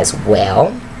personalities as well.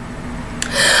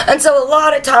 And so a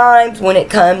lot of times when it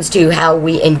comes to how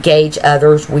we engage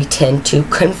others, we tend to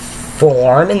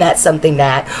conform, and that's something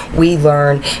that we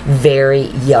learn very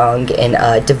young in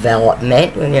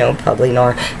development, you know, probably in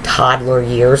our toddler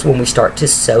years when we start to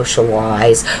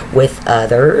socialize with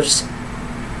others.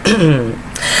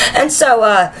 And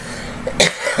so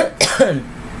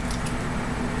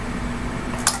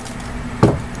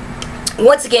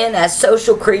once again, as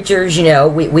social creatures, you know,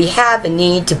 we have a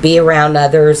need to be around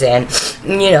others, and,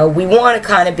 you know, we want to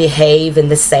kind of behave in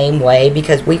the same way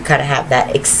because we kind of have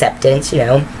that acceptance, you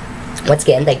know. Once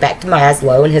again, think back to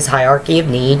Maslow and his hierarchy of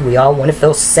need. We all want to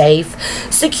feel safe,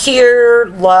 secure,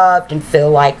 loved, and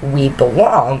feel like we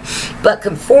belong. But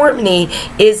conformity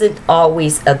isn't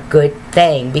always a good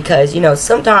thing because, you know,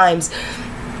 sometimes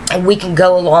we can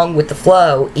go along with the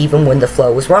flow even when the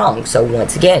flow is wrong. So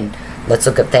once again, let's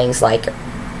look at things like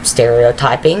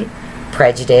stereotyping,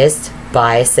 prejudice,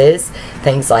 biases,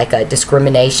 things like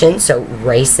discrimination, so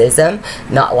racism,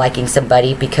 not liking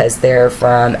somebody because they're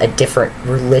from a different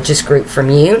religious group from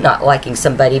you, not liking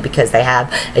somebody because they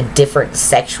have a different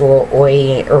sexual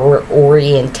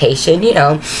orientation. You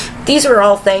know, these are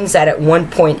all things that at one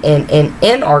point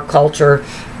in our culture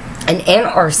and in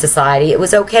our society, it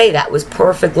was okay. That was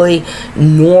perfectly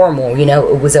normal. You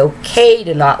know, it was okay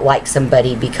to not like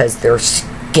somebody because their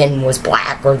skin was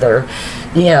black, or their,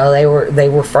 you know, they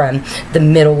were from the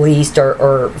Middle East,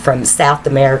 or from South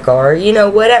America, or, you know,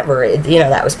 whatever. You know,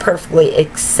 that was perfectly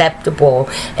acceptable.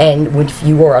 And if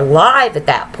you were alive at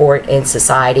that point in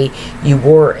society, you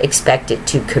were expected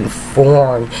to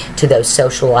conform to those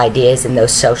social ideas and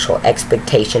those social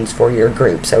expectations for your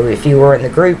group. So if you were in the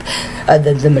group,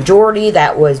 the majority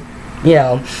that was, you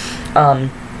know,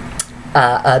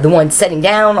 the one setting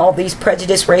down all these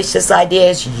prejudiced racist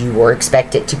ideas, you were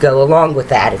expected to go along with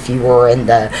that. If you were in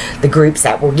the groups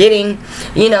that were getting,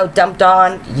 you know, dumped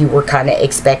on, you were kind of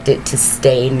expected to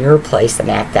stay in your place and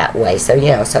act that way. So, you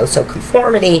know, so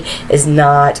conformity is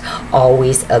not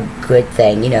always a good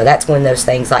thing. You know, that's when those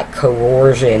things like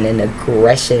coercion and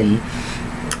aggression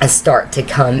start to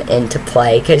come into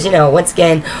play. Because, you know, once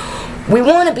again, we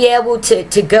want to be able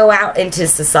to go out into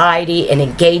society and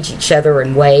engage each other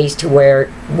in ways to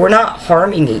where we're not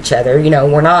harming each other. You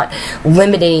know, we're not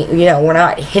limiting, you know, we're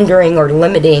not hindering or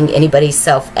limiting anybody's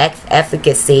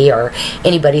self-efficacy or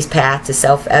anybody's path to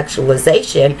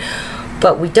self-actualization.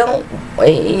 But we don't,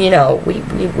 you know,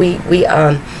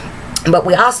 but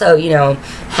we also, you know,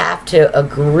 have to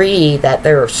agree that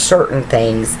there are certain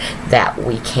things that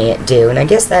we can't do. And I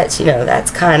guess that's, you know, that's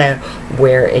kind of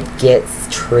where it gets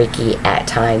tricky at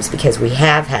times, because we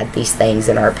have had these things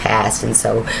in our past, and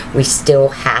so we still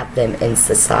have them in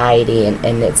society. And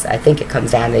it's, I think it comes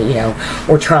down to, you know,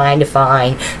 we're trying to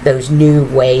find those new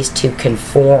ways to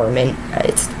conform, and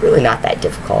it's really not that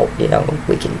difficult. You know,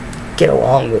 we can get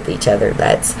along with each other.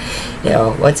 That's, you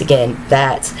know, once again,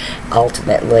 that's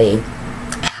ultimately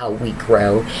how we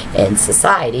grow in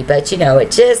society. But, you know,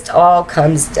 it just all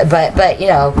comes to, but you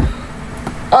know,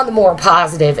 on the more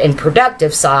positive and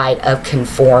productive side of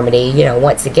conformity, you know,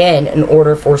 once again, in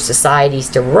order for societies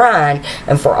to run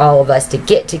and for all of us to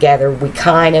get together, we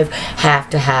kind of have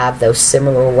to have those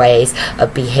similar ways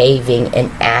of behaving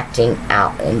and acting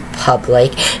out in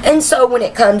public. And so when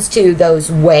it comes to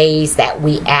those ways that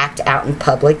we act out in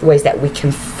public, the ways that we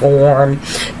conform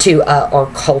to our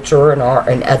culture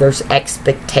and others'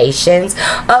 expectations,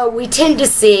 we tend to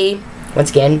see, once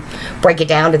again, break it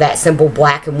down to that simple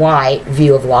black and white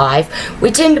view of life. We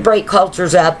tend to break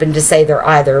cultures up and to say they're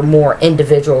either more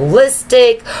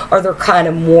individualistic or they're kind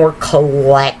of more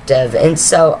collective. And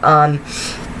so,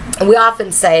 we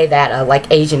often say that,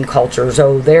 like Asian cultures,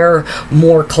 oh, they're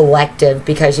more collective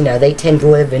because, you know, they tend to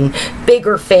live in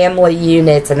bigger family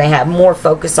units and they have more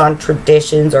focus on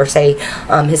traditions. Or say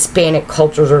Hispanic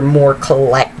cultures are more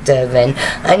collective. And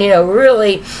you know,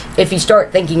 really, if you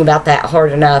start thinking about that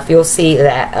hard enough, you'll see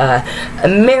that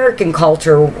American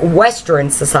culture, Western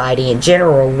society in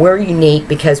general, we're unique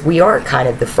because we are kind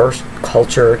of the first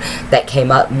culture that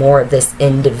came up more of this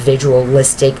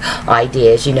individualistic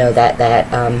ideas, you know, that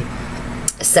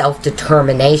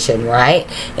self-determination, right?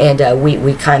 And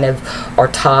we kind of are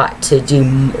taught to do,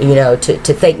 you know, to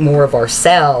think more of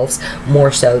ourselves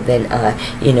more so than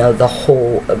you know, the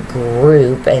whole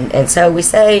group. And so we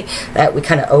say that we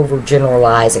kind of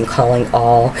overgeneralize in calling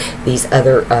all these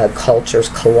other cultures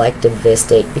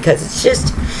collectivistic, because it's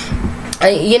just,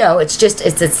 you know, it's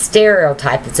a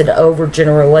stereotype, it's an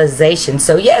overgeneralization.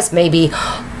 So yes, maybe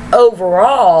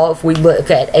overall, if we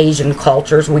look at Asian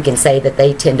cultures, we can say that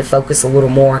they tend to focus a little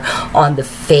more on the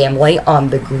family, on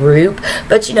the group.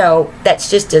 But, you know, that's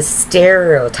just a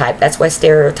stereotype. That's why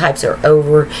stereotypes are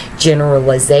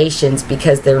overgeneralizations,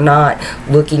 because they're not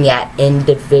looking at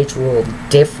individual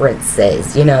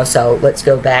differences, you know. So let's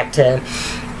go back to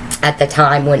at the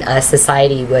time when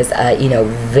society was, you know,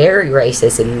 very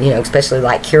racist, and, you know, especially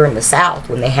like here in the South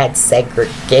when they had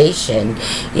segregation,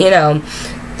 you know,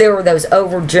 there were those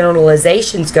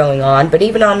overgeneralizations going on. But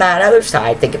even on that other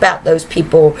side, think about those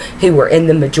people who were in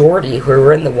the majority, who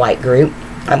were in the white group.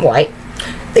 I'm white.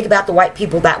 Think about the white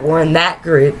people that were in that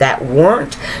group that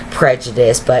weren't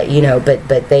prejudiced, but, you know, but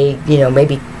they, you know,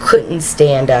 maybe couldn't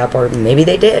stand up, or maybe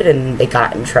they did and they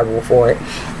got in trouble for it.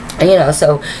 And, you know,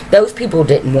 so those people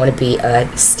didn't want to be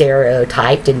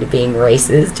stereotyped into being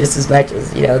racist just as much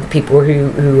as, you know, the people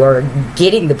who are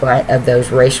getting the brunt of those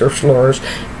racial slurs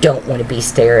don't want to be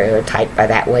stereotyped by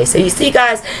that way. So you see,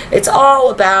 guys, it's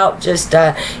all about just,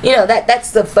 you know,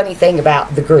 that's the funny thing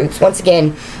about the groups. Once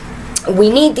again, we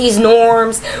need these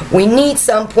norms. We need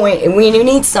some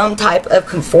type of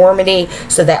conformity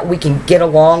so that we can get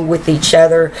along with each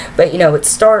other. But, you know, it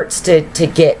starts to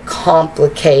get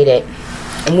complicated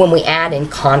when we add in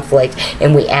conflict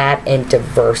and we add in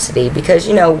diversity, because,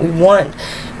 you know, we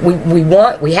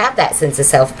have that sense of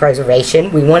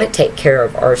self-preservation. We want to take care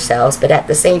of ourselves, but at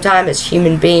the same time, as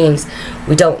human beings,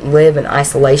 we don't live in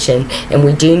isolation, and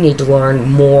we do need to learn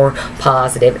more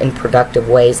positive and productive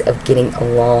ways of getting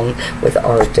along with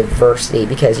our diversity,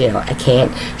 because, you know, I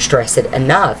can't stress it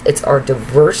enough. It's our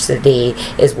diversity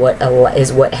is what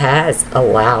has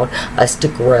allowed us to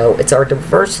grow. It's our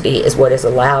diversity is what has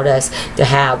allowed us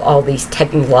to have all these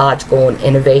technological and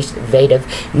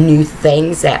innovative new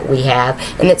things that we have,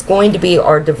 and it's going to be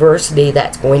our diversity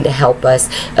that's going to help us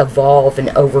evolve and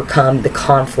overcome the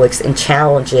conflicts and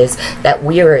challenges that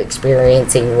we are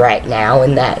experiencing right now,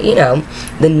 and that, you know,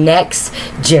 the next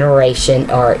generation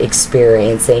are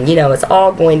experiencing. You know, it's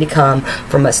all going to come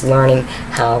from us learning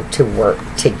how to work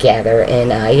together.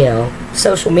 And you know,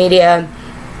 social media,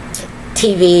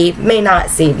 TV may not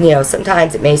seem, you know,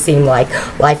 sometimes it may seem like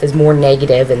life is more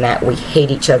negative and that we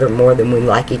hate each other more than we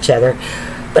like each other.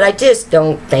 But I just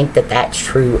don't think that that's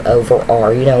true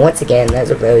overall. You know, once again,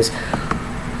 those are those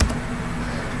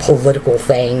political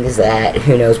things that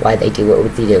who knows why they do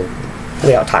what they do.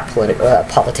 We don't talk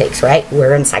politics, right?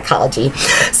 We're in psychology.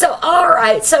 So,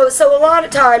 alright, so a lot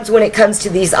of times when it comes to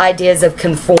these ideas of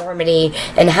conformity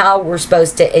and how we're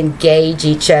supposed to engage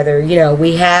each other, you know,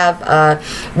 we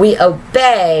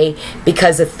obey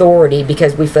because authority,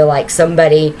 because we feel like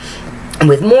somebody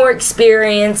with more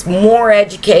experience, more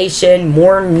education,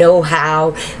 more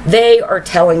know-how, they are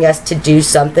telling us to do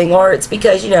something, or it's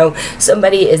because, you know,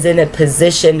 somebody is in a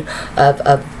position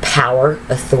of power,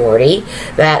 authority,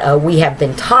 that we have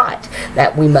been taught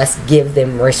that we must give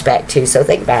them respect to. So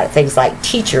think about it, things like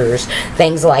teachers,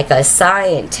 things like a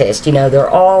scientist, you know, they're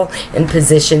all in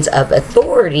positions of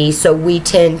authority, so we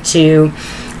tend to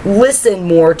listen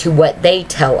more to what they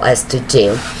tell us to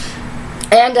do.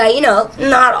 And, you know,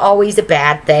 not always a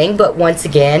bad thing, but once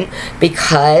again,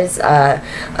 because,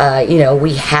 you know,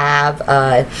 we have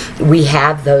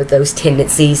those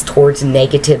tendencies towards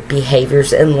negative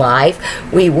behaviors in life,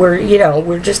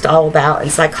 we're just all about, in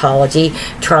psychology,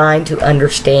 trying to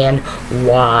understand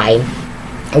why.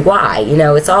 You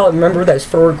know, it's all, remember those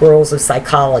 4 rules of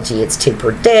psychology. It's to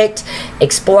predict,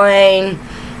 explain,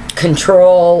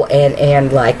 control,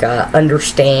 and like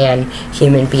understand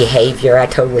human behavior. I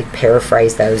totally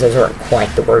paraphrase those aren't quite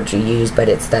the words you use, but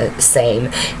it's the same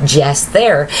gist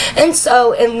there. And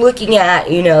so in looking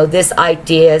at, you know, this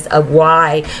ideas of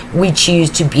why we choose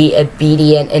to be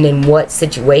obedient and in what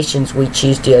situations we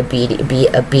choose to be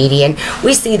obedient,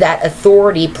 we see that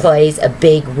authority plays a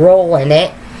big role in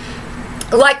it.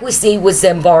 Like we see with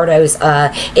Zimbardo's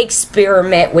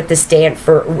experiment with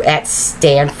at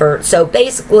Stanford. So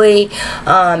basically,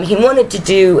 he wanted to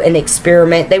do an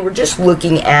experiment. They were just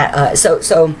looking at,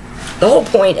 so the whole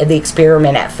point of the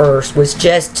experiment at first was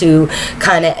just to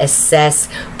kind of assess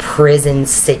prison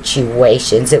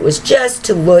situations. It was just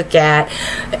to look at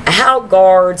how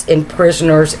guards and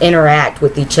prisoners interact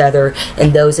with each other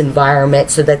in those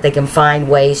environments so that they can find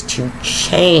ways to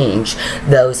change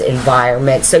those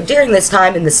environments. So during this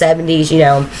time in the 70s, you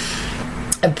know,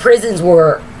 prisons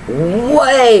were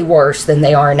way worse than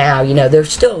they are now. You know,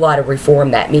 there's still a lot of reform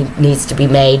that needs to be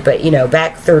made, but, you know,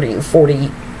 back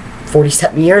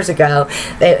 40-something years ago,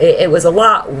 it was a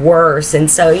lot worse. And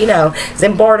so, you know,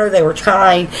 Zimbardo, they were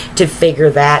trying to figure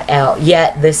that out,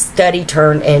 yet this study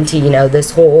turned into, you know,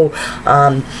 this whole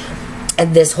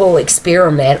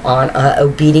experiment on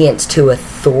obedience to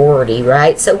authority,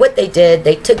 right? So what they did,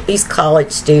 they took these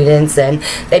college students and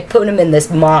they put them in this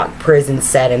mock prison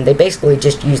setting. They basically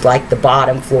just used like the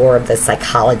bottom floor of the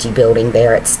psychology building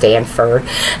there at Stanford,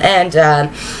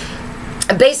 and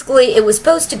basically it was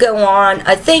supposed to go on,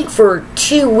 I think, for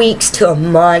 2 weeks to a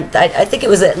month. I think it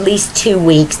was at least 2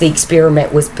 weeks the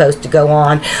experiment was supposed to go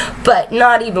on, but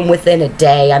not even within a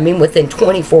day. I mean, within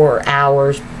 24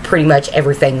 hours, pretty much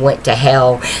everything went to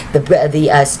hell.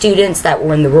 The students that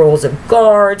were in the roles of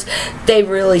guards, they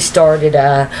really started,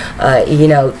 you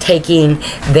know, taking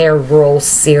their roles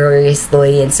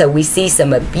seriously, and so we see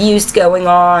some abuse going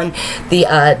on.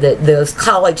 Those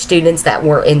college students that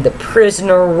were in the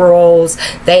prisoner roles,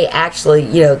 they actually,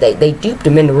 you know, they duped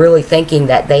them into really thinking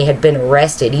that they had been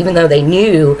arrested, even though they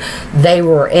knew they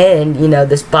were in, you know,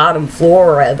 this bottom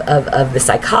floor of the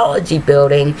psychology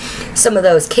building. Some of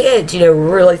those kids, you know,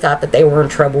 really thought that they were in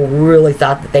trouble, really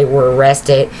thought that they were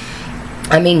arrested.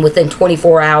 I mean, within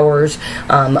 24 hours,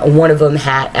 one of them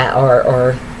had,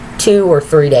 or 2 or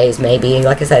 3 days maybe.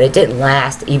 Like I said, it didn't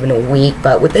last even a week,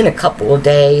 but within a couple of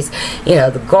days, you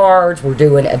know, the guards were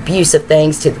doing abusive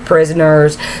things to the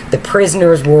prisoners. The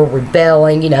prisoners were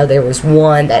rebelling. You know, there was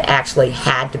one that actually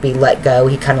had to be let go.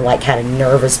 He kind of like had a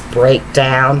nervous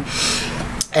breakdown.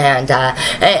 And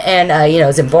you know,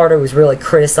 Zimbardo was really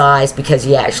criticized because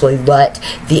he actually let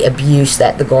the abuse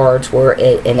that the guards were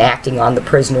enacting on the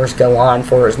prisoners go on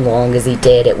for as long as he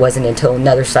did. It wasn't until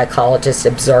another psychologist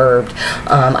observed,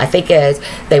 I think as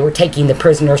they were taking the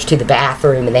prisoners to the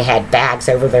bathroom, and they had bags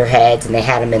over their heads, and they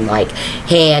had them in like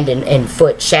hand and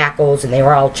foot shackles, and they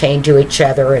were all chained to each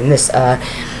other, and this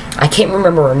I can't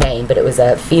remember her name, but it was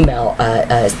a female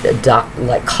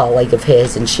colleague of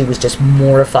his, and she was just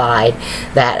mortified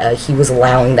that he was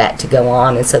allowing that to go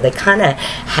on, and so they kind of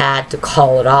had to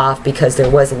call it off because there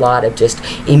was a lot of just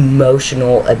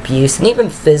emotional abuse and even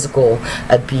physical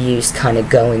abuse kind of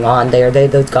going on there.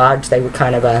 Those guards, they would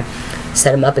kind of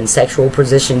set them up in sexual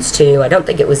positions too. I don't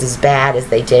think it was as bad as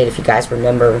they did, if you guys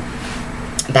remember.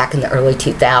 Back in the early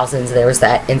 2000s, there was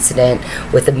that incident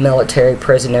with a military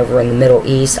prison over in the Middle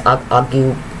East. I'm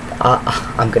going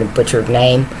to butcher the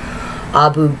name.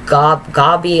 Abu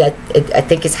Ghabi, I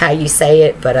think is how you say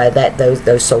it, but that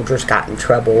those soldiers got in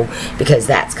trouble because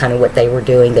that's kind of what they were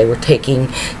doing. They were taking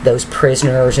those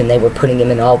prisoners and they were putting them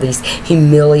in all these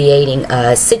humiliating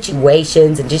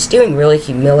situations and just doing really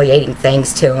humiliating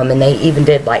things to them, and they even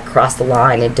did like cross the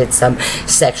line and did some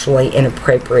sexually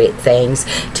inappropriate things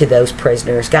to those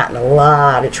prisoners. Got in a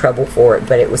lot of trouble for it,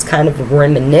 but it was kind of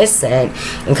reminiscent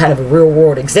and kind of a real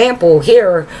world example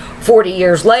here 40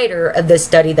 years later of the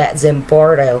study that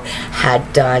Zimbardo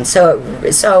had done. So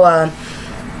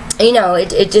you know,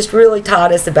 it just really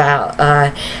taught us about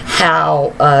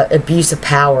how abuse of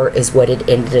power is what it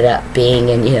ended up being.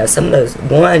 And you know, some of those,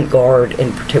 one guard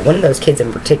in particular, one of those kids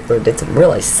in particular, did some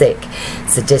really sick,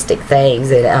 sadistic things.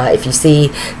 And if you see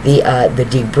the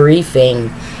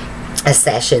debriefing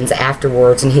sessions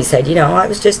afterwards, and he said, you know, I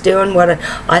was just doing what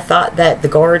I thought that the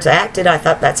guards acted. I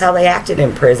thought that's how they acted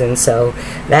in prison, so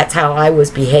that's how I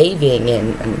was behaving.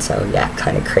 And so yeah,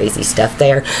 kind of crazy stuff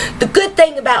there. The good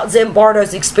thing about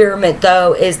Zimbardo's experiment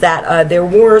though is that there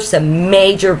were some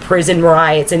major prison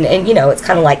riots, and you know, it's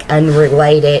kind of like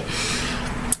unrelated,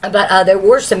 but there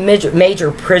were some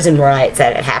major prison riots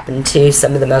that had happened to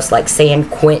some of the most, like San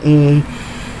Quentin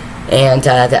and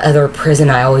the other prison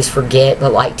I always forget,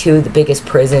 but like two of the biggest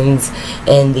prisons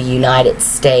in the United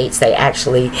States, they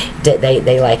actually did,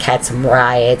 they like had some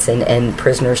riots and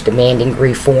prisoners demanding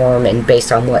reform, and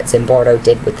based on what Zimbardo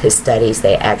did with his studies,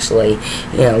 they actually,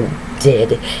 you know,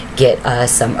 did get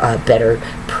some better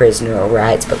prisoner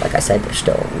rights. But like I said, there's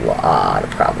still a lot of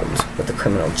problems with the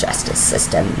criminal justice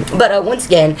system. But once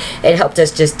again, it helped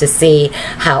us just to see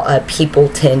how people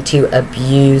tend to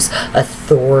abuse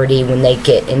authority when they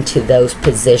get into those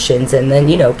positions, and then,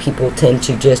 you know, people tend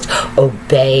to just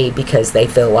obey because they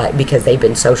feel like, because they've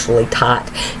been socially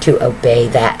taught to obey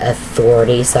that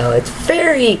authority. So it's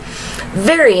very,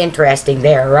 very interesting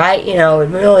there, right? You know, it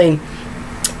really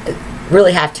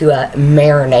have to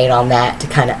marinate on that to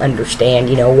kind of understand,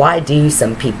 you know, why do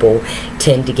some people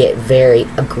tend to get very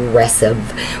aggressive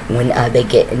when they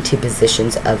get into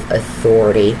positions of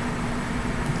authority?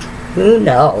 Who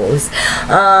knows?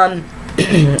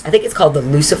 I think it's called the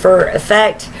Lucifer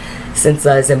effect. Since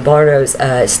Zimbardo's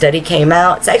study came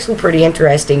out, it's actually pretty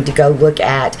interesting to go look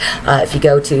at. If you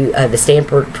go to the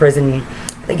Stanford Prison,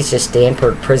 I think it's just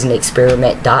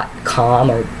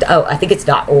StanfordPrisonExperiment.com, or I think it's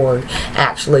 .org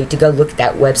actually, to go look at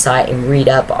that website and read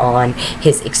up on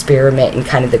his experiment and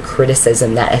kind of the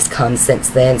criticism that has come since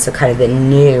then. So kind of the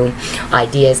new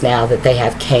ideas now that they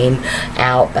have came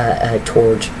out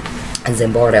towards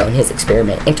Zimbardo and his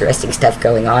experiment. Interesting stuff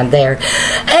going on there.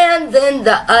 And then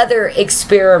the other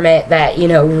experiment that, you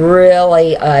know,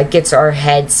 really gets our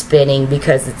head spinning,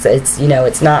 because it's you know,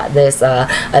 it's not this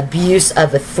abuse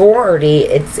of authority,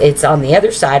 it's on the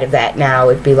other side of that now.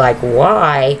 It'd be like,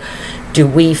 why do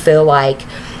we feel like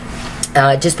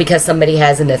just because somebody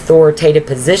has an authoritative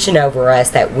position over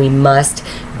us that we must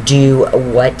do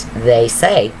what they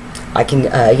say? I can,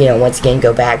 you know, once again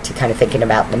go back to kind of thinking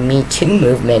about the Me Too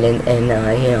movement and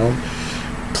you know,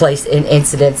 place in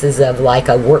incidences of like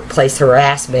a workplace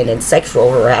harassment and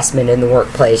sexual harassment in the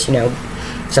workplace. You know,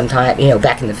 sometime, you know,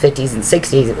 back in the 50s and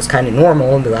 60s, it was kind of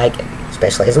normal, and be like,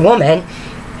 especially as a woman,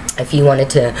 if you wanted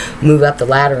to move up the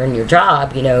ladder in your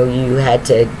job, you know, you had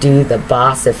to do the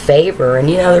boss a favor. And,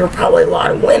 you know, there were probably a lot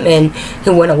of women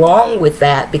who went along with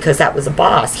that because that was a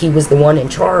boss. He was the one in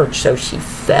charge, so she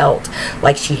felt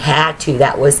like she had to.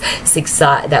 That was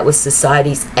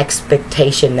society's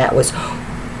expectation. That was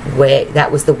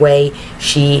the way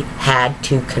she had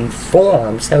to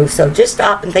conform. So just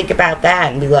stop and think about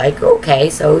that and be like, okay,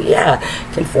 so yeah,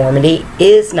 conformity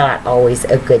is not always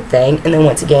a good thing. And then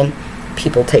once again,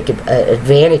 people take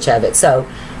advantage of it. So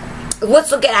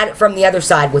let's look at it from the other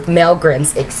side with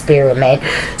Milgram's experiment.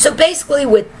 So basically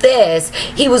with this,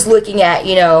 he was looking at,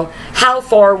 you know, how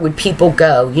far would people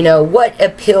go? You know, what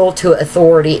appeal to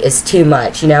authority is too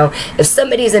much? You know, if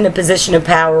somebody's in a position of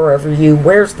power over you,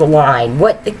 where's the line?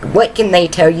 What can they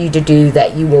tell you to do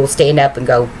that you will stand up and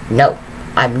go, no,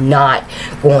 I'm not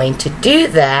going to do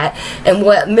that? And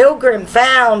what Milgram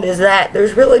found is that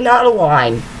there's really not a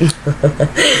line.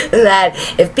 That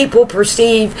if people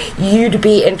perceive you to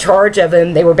be in charge of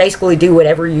them, they will basically do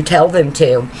whatever you tell them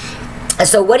to. And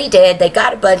so what he did, they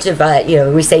got a bunch of, you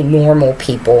know, we say normal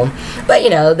people, but, you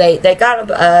know, they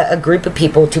got a group of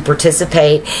people to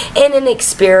participate in an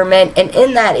experiment, and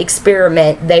in that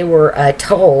experiment, they were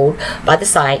told by the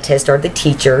scientist or the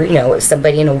teacher, you know, it was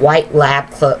somebody in a white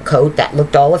lab coat that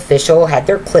looked all official, had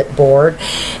their clipboard,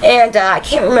 and I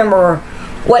can't remember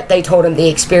what they told him the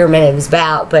experiment was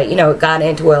about, but, you know, it got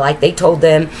into it, like, they told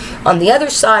them on the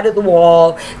other side of the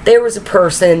wall, there was a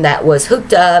person that was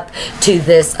hooked up to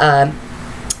this,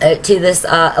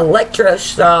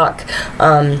 electroshock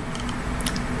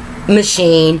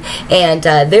machine, and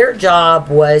their job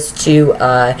was to,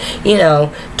 you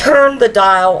know, turn the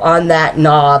dial on that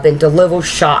knob and deliver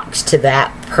shocks to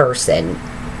that person.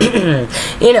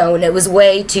 You know, and it was a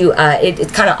way to,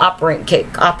 it kind of operate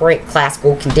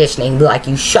classical conditioning, like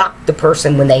you shocked the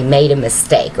person when they made a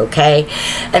mistake, okay?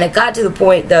 And it got to the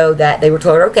point, though, that they were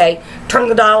told, okay, turn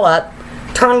the dial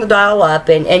up,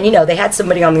 and you know, they had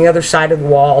somebody on the other side of the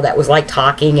wall that was like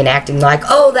talking and acting like,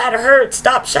 oh, that hurts,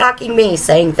 stop shocking me,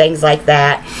 saying things like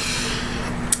that.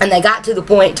 And they got to the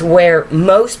point to where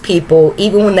most people,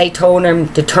 even when they told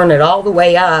them to turn it all the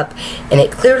way up, and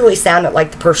it clearly sounded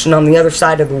like the person on the other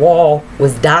side of the wall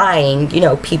was dying, you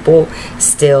know, people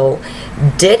still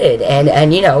did it.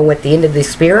 And you know, at the end of the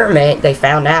experiment, they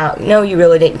found out, no, you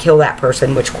really didn't kill that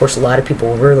person, which of course a lot of people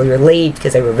were really relieved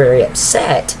because they were very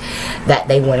upset that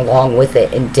they went along with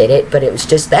it and did it. But it was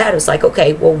just that. It was like,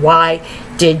 okay, well, why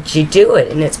did you do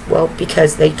it? And it's, well,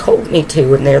 because they told me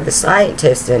to, and they're the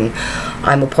scientists, and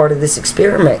I'm a part of this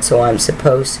experiment, so I'm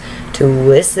supposed to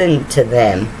listen to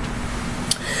them.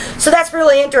 So that's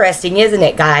really interesting, isn't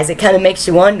it, guys? It kind of makes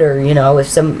you wonder, you know, if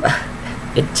some...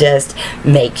 It just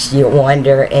makes you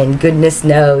wonder, and goodness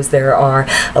knows there are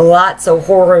lots of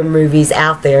horror movies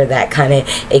out there that kind of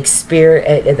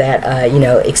you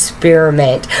know,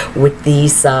 experiment with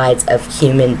these sides of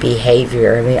human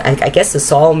behavior. I mean, I guess the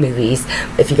Saw movies,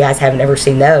 if you guys haven't ever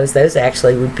seen those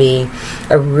actually would be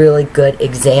a really good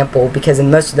example, because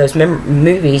in most of those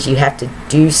movies you have to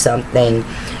do something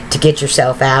to get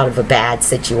yourself out of a bad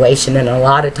situation, and a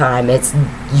lot of time it's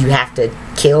you have to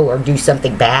kill or do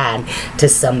something bad to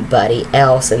somebody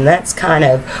else, and that's kind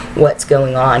of what's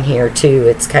going on here too.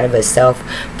 It's kind of a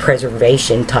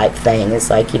self-preservation type thing. It's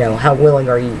like, you know, how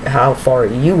far are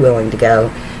you willing to go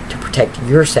to protect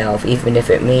yourself, even if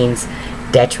it means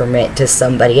detriment to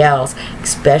somebody else,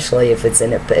 especially if it's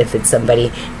somebody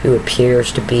who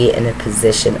appears to be in a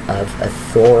position of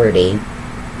authority.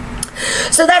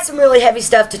 So that's some really heavy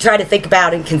stuff to try to think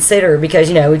about and consider, because,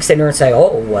 you know, we can sit there and say,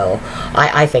 oh, well,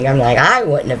 I think I'm like, I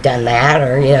wouldn't have done that,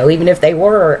 or, you know, even if they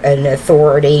were an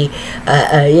authority,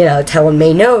 you know, telling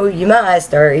me, no, you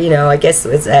must, or, you know, I guess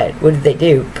what's that? What did they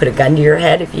do? Put a gun to your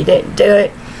head if you didn't do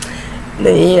it?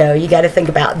 You know, you got to think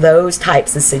about those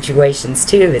types of situations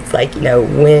too. It's like, you know,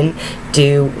 when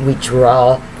do we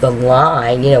draw the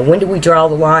line? You know, when do we draw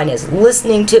the line as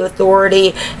listening to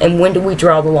authority, and when do we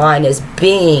draw the line as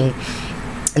being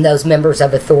those members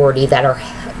of authority that are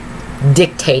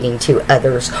dictating to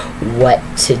others what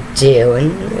to do?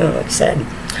 And, you know, like I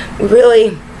said, we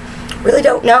really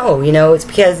don't know. You know, it's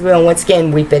because, you know, once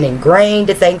again, we've been ingrained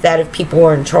to think that if people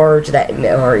are in charge, that,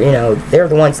 or, you know, they're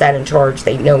the ones that are in charge,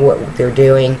 they know what they're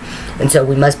doing, and so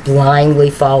we must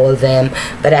blindly follow them.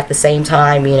 But at the same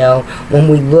time, you know, when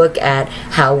we look at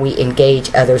how we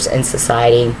engage others in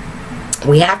society,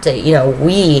 we have to, you know,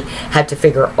 we have to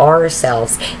figure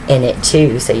ourselves in it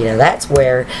too. So, you know, that's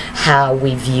where how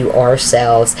we view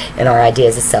ourselves and our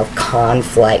ideas of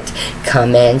self-conflict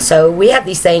come in. So we have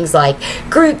these things like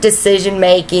group decision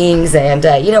makings, and,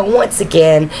 you know, once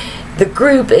again, the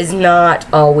group is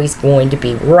not always going to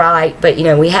be right, but, you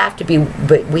know, we have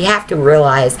to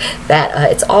realize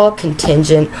that it's all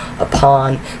contingent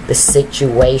upon the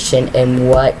situation and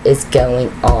what is going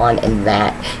on in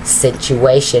that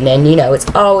situation. And, you know,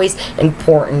 it's always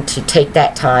important to take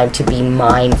that time to be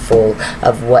mindful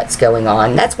of what's going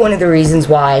on. That's one of the reasons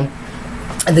why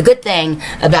the good thing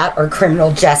about our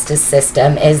criminal justice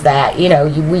system is that, you know,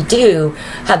 we do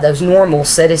have those normal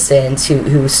citizens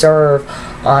who serve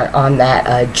on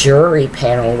that jury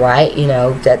panel, right? You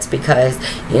know, that's because,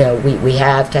 you know, we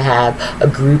have to have a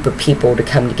group of people to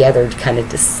come together to kind of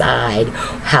decide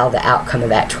how the outcome of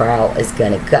that trial is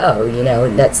going to go, you know,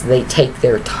 and they take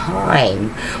their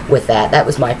time with that. That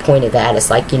was my point of that.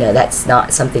 It's like, you know, that's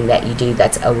not something that you do,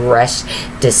 that's a rush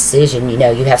decision. You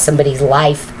know, you have somebody's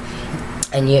life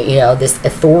and you know, this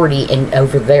authority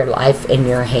over their life in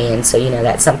your hands. So, you know,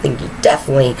 that's something you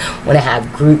definitely want to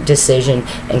have group decision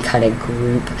and kind of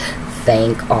group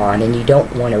think on, and you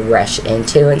don't want to rush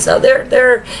into. And so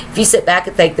there if you sit back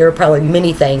and think, there are probably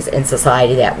many things in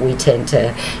society that we tend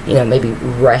to, you know, maybe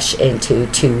rush into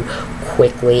too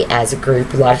quickly as a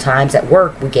group. A lot of times at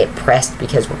work we get pressed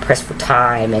because we're pressed for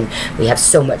time and we have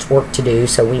so much work to do,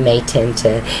 so we may tend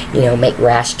to, you know, make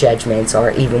rash judgments, or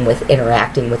even with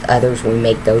interacting with others we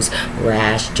make those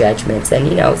rash judgments. And,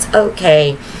 you know, it's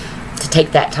okay to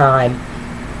take that time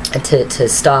to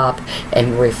stop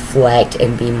and reflect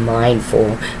and be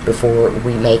mindful before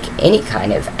we make any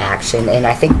kind of action. And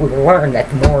I think we'll learn that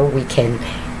the more we can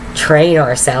train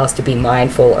ourselves to be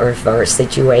mindful of our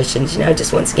situations, you know,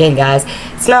 just once again, guys,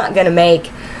 it's not going to make,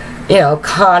 you know,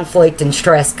 conflict and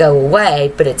stress go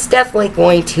away, but it's definitely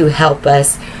going to help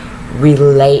us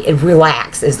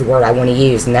relax is the word I want to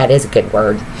use, and that is a good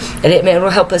word. And it will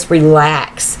help us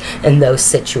relax in those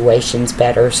situations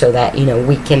better, so that, you know,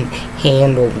 we can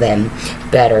handle them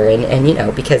better. And you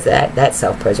know, because that's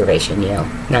self-preservation, you know,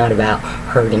 not about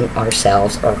hurting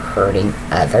ourselves or hurting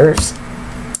others.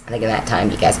 I think in that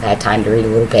time you guys have had time to read a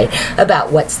little bit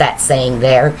about what's that saying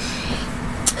there.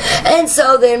 And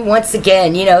so then once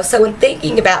again, you know, so in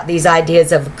thinking about these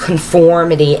ideas of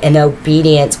conformity and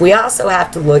obedience, we also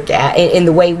have to look at, in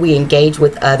the way we engage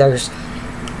with others,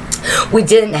 we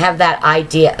didn't have that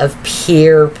idea of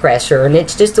peer pressure, and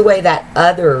it's just the way that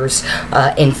others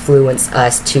influence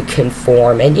us to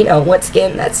conform. And, you know, once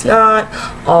again, that's not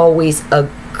always a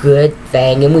good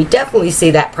thing, and we definitely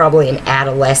see that probably in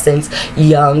adolescence,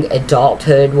 young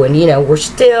adulthood, when, you know, we're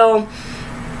still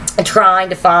trying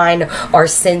to find our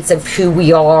sense of who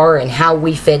we are and how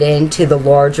we fit into the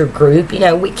larger group. You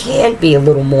know, we can be a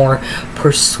little more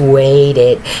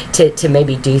persuaded to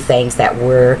maybe do things that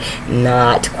we're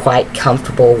not quite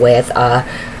comfortable with.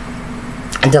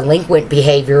 Delinquent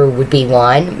behavior would be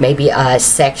one, maybe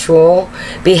sexual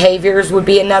behaviors would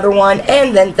be another one,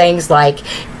 and then things like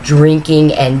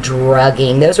drinking and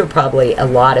drugging. Those are probably a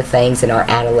lot of things in our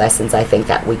adolescence, I think,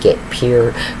 that we get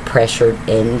peer pressured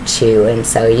into. And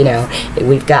so, you know,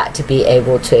 we've got to be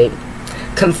able to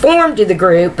conform to the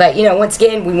group, but, you know, once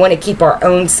again, we want to keep our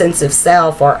own sense of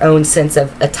self, our own sense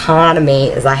of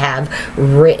autonomy, as I have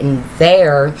written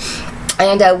there.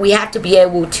 And we have to be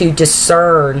able to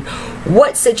discern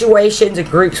what situations and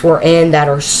groups we're in that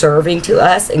are serving to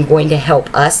us and going to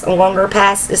help us along our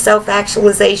path to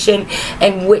self-actualization,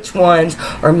 and which ones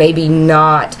are maybe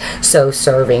not so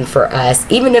serving for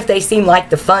us, even if they seem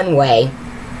like the fun way.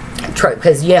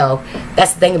 Because, you know,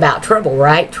 that's the thing about trouble,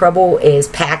 right? Trouble is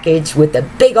packaged with a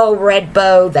big old red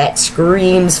bow that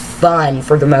screams fun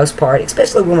for the most part,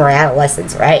 especially when we're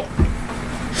adolescents, right?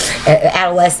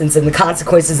 Adolescents, and the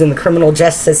consequences in the criminal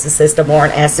justice system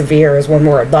aren't as severe as when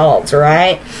we're adults,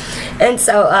 right? And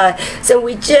so so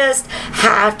we just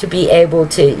have to be able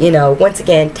to, you know, once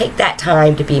again, take that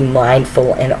time to be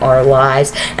mindful in our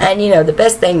lives. And, you know, the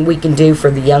best thing we can do for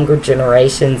the younger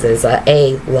generations is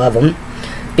A, love them,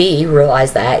 B,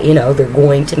 realize that, you know, they're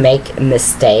going to make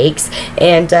mistakes,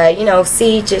 and you know,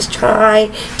 C, just try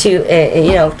to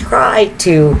you know, try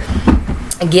to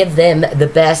give them the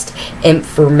best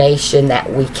information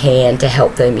that we can to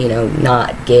help them, you know,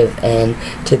 not give in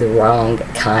to the wrong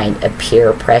kind of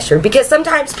peer pressure. Because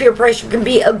sometimes peer pressure can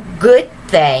be a good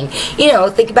thing. You know,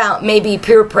 think about maybe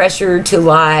peer pressure to,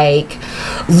 like,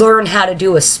 learn how to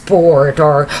do a sport,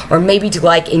 or maybe to,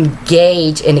 like,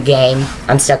 engage in a game.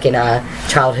 I'm stuck in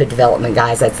childhood development,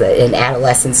 guys. That's in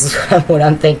adolescence is what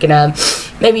I'm thinking of.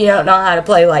 Maybe you don't know how to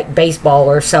play, like, baseball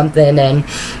or something, and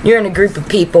you're in a group of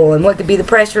people, and what could be the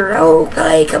pressure? Oh,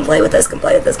 come play with us, come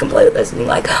play with us, come play with us. And you're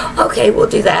like, okay, we'll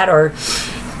do that. Or,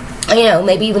 you know,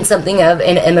 maybe even something of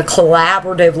in a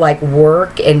collaborative, like,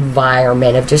 work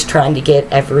environment of just trying to get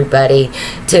everybody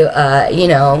to, you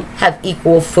know, have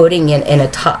equal footing in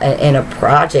a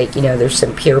project. You know, there's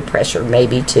some peer pressure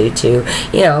maybe to,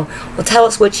 you know, well, tell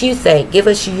us what you think. Give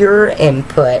us your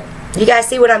input. You guys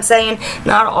see what I'm saying?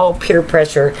 Not all peer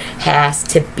pressure has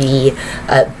to be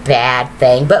a bad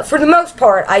thing. But for the most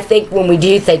part, I think when we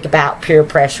do think about peer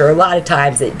pressure, a lot of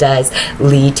times it does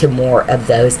lead to more of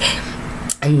those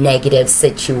a negative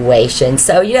situation.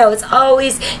 So, you know, it's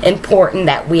always important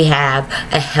that we have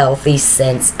a healthy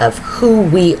sense of who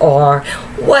we are,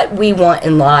 what we want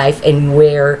in life, and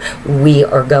where we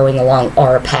are going along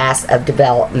our path of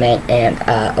development, and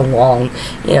along,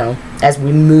 you know, as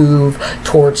we move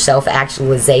towards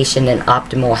self-actualization and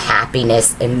optimal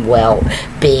happiness and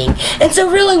well-being. And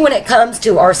so really, when it comes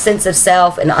to our sense of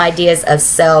self and ideas of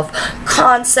self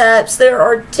concepts, there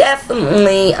are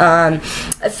definitely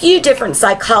a few different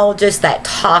psychologists that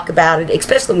talk about it,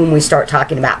 especially when we start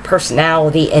talking about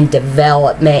personality and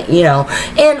development, you know,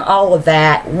 and all of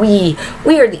that. We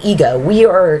are the ego. We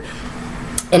are,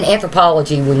 in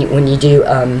anthropology, when you do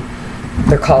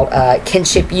they're called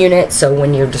kinship units. So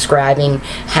when you're describing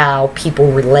how people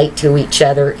relate to each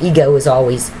other, ego is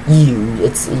always you.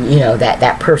 It's, you know,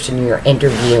 that person you're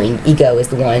interviewing. Ego is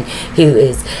the one who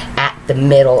is at the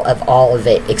middle of all of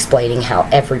it, explaining how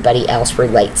everybody else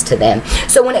relates to them.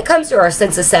 So when it comes to our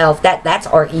sense of self, that's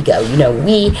our ego. You know,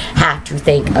 we have to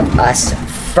think of us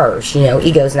first. You know,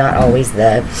 ego is not always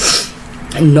the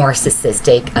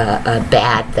narcissistic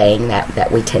bad thing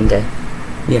that we tend to,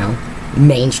 you know,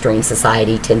 mainstream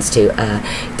society tends to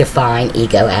define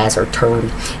ego as, or term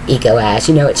ego as.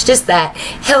 You know, it's just that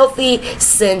healthy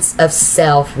sense of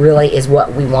self really is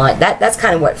what we want. That's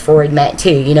kind of what Freud meant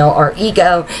too. You know, our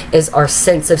ego is our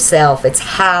sense of self. It's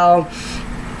how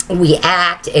we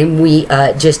act and we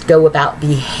just go about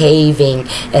behaving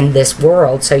in this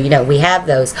world. So, you know, we have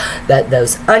those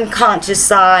unconscious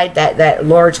side that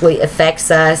largely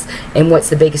affects us. And what's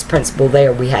the biggest principle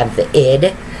there? We have the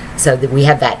id. So that we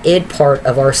have that id part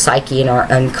of our psyche and our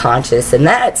unconscious, and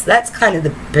that's kind of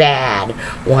the bad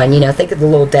one. You know, think of the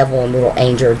little devil and little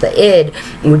angel. The id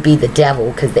would be the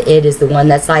devil, because the id is the one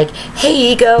that's like, hey,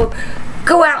 ego,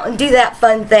 go out and do that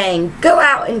fun thing. Go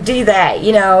out and do that.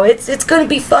 You know, it's going to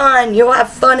be fun. You'll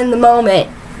have fun in the moment.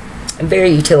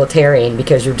 Very utilitarian,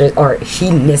 because you're just, or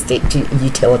hedonistic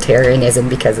utilitarianism,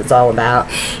 because it's all about,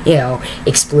 you know,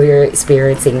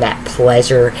 experiencing that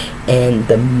pleasure in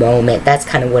the moment. That's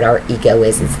kind of what our ego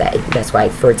is. That's why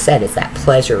Freud said it's that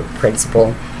pleasure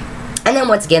principle. And then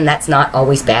once again, that's not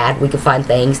always bad. We can find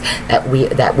things that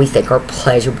we think are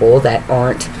pleasurable that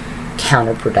aren't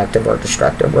counterproductive or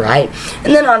destructive, right?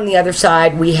 And then on the other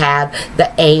side, we have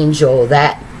the angel.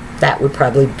 That would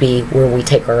probably be where we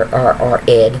take our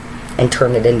id and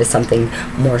turn it into something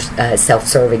more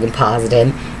self-serving and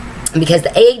positive. Because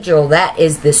the angel, that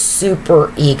is the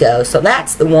super ego. So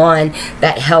that's the one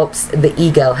that helps the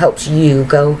ego, helps you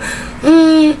go,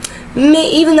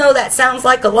 even though that sounds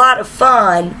like a lot of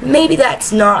fun, maybe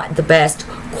that's not the best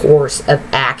course of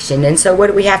action. And so what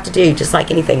do we have to do? Just like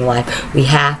anything in life, we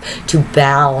have to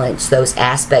balance those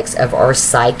aspects of our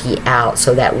psyche out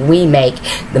so that we make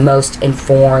the most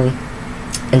informed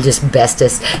and just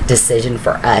bestest decision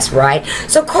for us, right?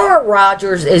 So Carl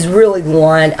Rogers is really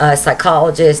one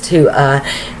psychologist who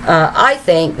I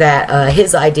think that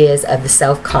his ideas of the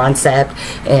self-concept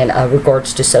in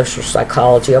regards to social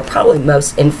psychology are probably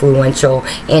most influential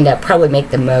and probably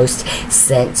make the most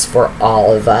sense for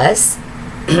all of us.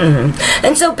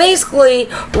 And so basically,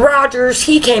 Rogers,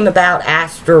 he came about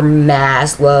after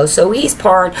Maslow, so he's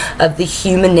part of the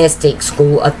humanistic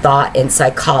school of thought in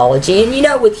psychology. And you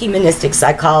know, with humanistic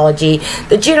psychology,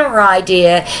 the general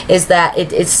idea is that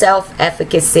it's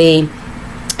self-efficacy,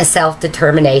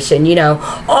 self-determination. You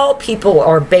know, all people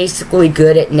are basically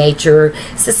good at nature.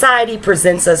 Society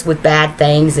presents us with bad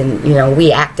things, and, you know,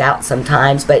 we act out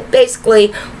sometimes, but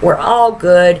basically we're all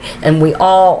good, and we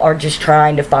all are just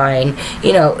trying to find,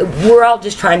 you know, we're all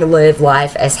just trying to live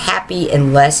life as happy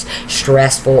and less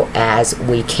stressful as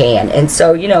we can. And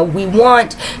so, you know, we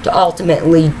want to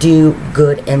ultimately do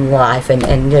good in life,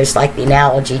 and just like the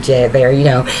analogy there, you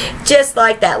know, just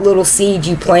like that little seed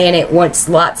you plant, it wants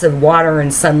lots of water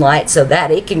and sunlight so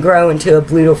that it can grow into a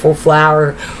beautiful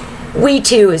flower. We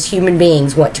too, as human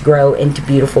beings, want to grow into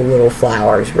beautiful little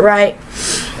flowers, right?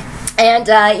 And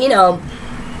you know,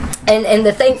 and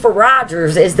the thing for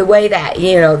Rogers is the way that,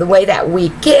 you know, the way that we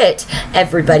get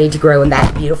everybody to grow in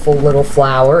that beautiful little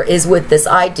flower is with this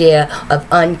idea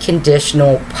of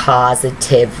unconditional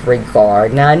positive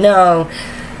regard. Now I know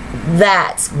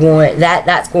that's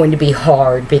going to be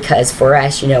hard, because for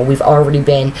us, you know, we've already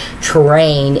been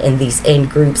trained in these in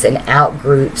groups and out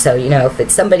groups. So, you know, if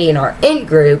it's somebody in our in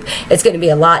group, it's going to be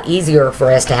a lot easier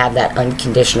for us to have that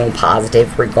unconditional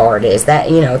positive regard. Is that,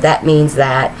 you know, that means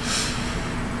that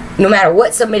no matter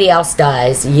what somebody else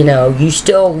does, you know, you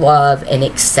still love and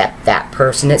accept that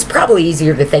person. It's probably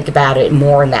easier to think about it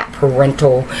more in that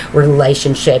parental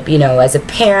relationship. You know, as a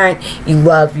parent, you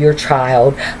love your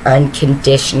child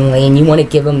unconditionally, and you want to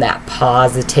give them that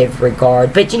positive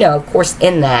regard. But, you know, of course,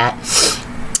 in that,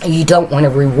 you don't want to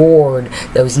reward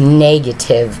those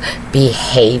negative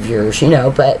behaviors, you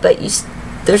know, but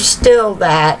there's still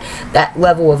that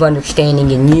level of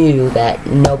understanding in you that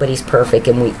nobody's perfect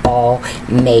and we all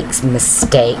make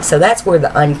mistakes. So that's where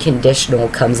the unconditional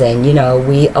comes in. You know,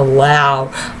 we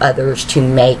allow others to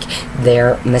make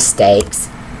their mistakes.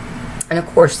 And of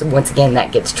course, once again,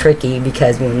 that gets tricky,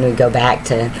 because when we go back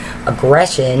to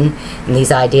aggression and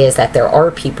these ideas that there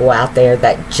are people out there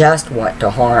that just want to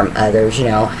harm others, you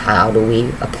know, how do we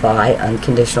apply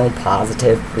unconditional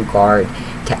positive regard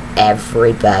to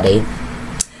everybody?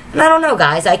 And I don't know,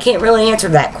 guys. I can't really answer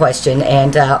that question.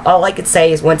 And all I could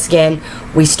say is, once again,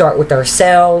 we start with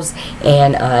ourselves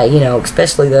and, you know,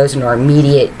 especially those in our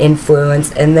immediate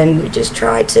influence. And then we just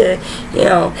try to, you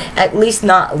know, at least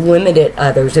not limit it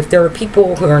others. If there are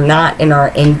people who are not in our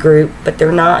in-group, but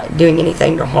they're not doing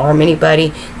anything to harm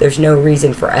anybody, there's no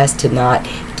reason for us to not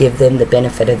give them the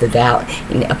benefit of the doubt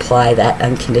and apply that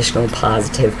unconditional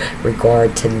positive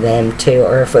regard to them too.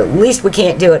 Or if at least we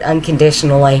can't do it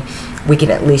unconditionally, we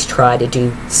can at least try to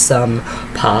do some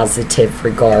positive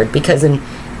regard. Because you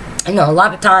know, a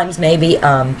lot of times maybe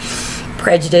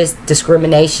prejudice,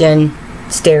 discrimination,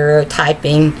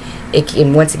 stereotyping, it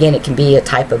can, once again, it can be a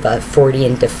type of a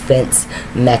Freudian defense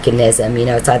mechanism. You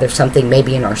know, it's either something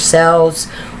maybe in ourselves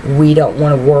we don't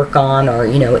want to work on, or,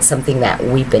 you know, it's something that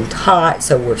we've been taught,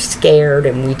 so we're scared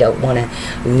and we don't want to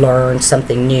learn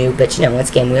something new. But, you know, once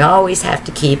again, we always have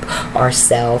to keep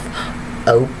ourselves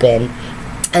open.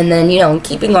 And then, you know,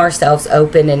 keeping ourselves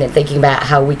open and thinking about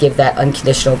how we give that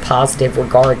unconditional positive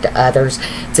regard to others,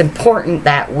 it's important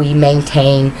that we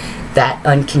maintain that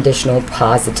unconditional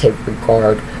positive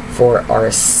regard for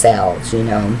ourselves, you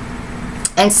know.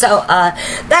 And so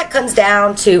that comes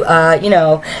down to, you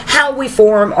know, how we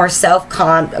form our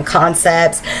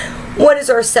self-concepts. What is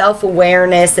our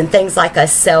self-awareness, and things like a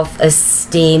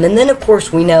self-esteem. And then, of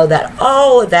course, we know that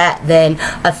all of that then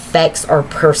affects our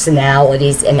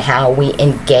personalities and how we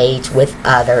engage with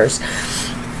others.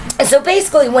 And so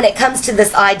basically, when it comes to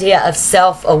this idea of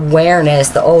self-awareness,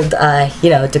 the old, you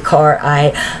know,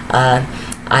 Descartes,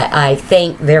 I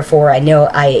think, therefore I know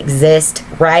I exist,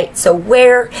 right? So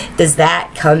where does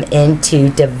that come into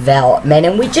development?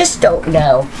 And we just don't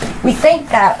know. We think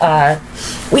that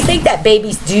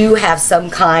babies do have some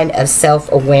kind of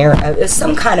self-awareness,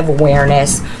 some kind of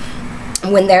awareness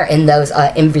when they're in those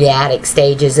embryonic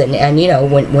stages, and you know,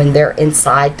 when they're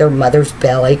inside their mother's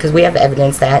belly, because we have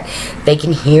evidence that they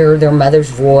can hear their mother's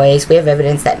voice. We have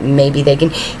evidence that maybe they can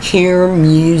hear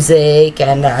music,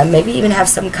 and maybe even have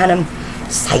some kind of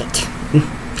sight.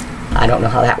 I don't know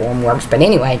how that one works, but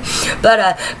anyway,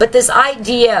 but this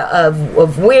idea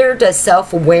of where does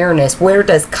self-awareness, where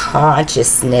does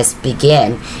consciousness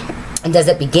begin? And does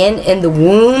it begin in the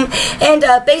womb? And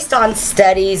based on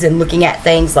studies and looking at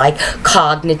things like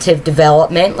cognitive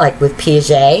development, like with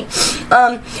Piaget,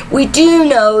 we do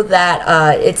know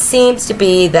that it seems to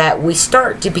be that we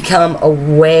start to become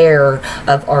aware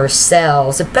of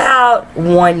ourselves about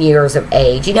 1 year of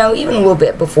age. You know, even a little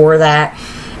bit before that.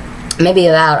 Maybe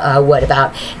about,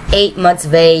 about 8 months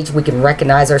of age, we can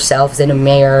recognize ourselves in a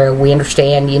mirror. We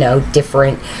understand, you know,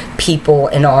 different people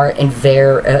in our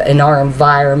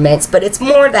environments. But it's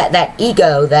more that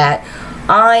ego, that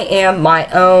I am my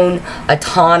own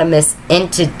autonomous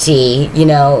entity, you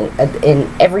know, and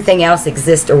everything else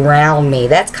exists around me.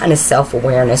 That's kind of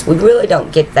self-awareness. We really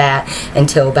don't get that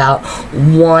until about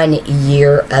 1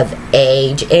 year of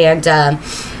age. And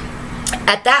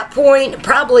at that point,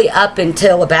 probably up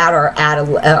until about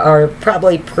our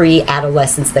probably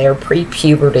pre-adolescence there,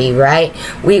 pre-puberty, right?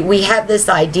 We have this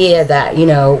idea that, you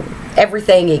know,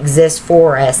 everything exists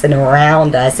for us and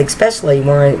around us, especially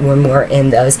when we're in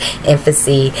those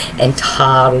infancy and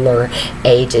toddler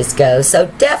ages go. So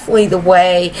definitely the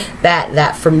way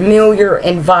that familiar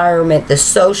environment, the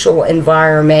social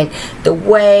environment, the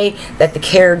way that the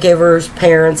caregivers,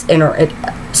 parents,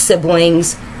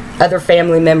 siblings, other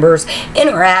family members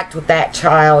interact with that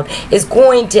child is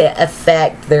going to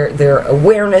affect their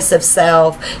awareness of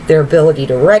self, their ability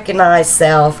to recognize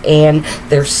self, and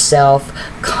their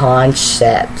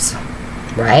self-concepts,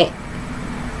 right?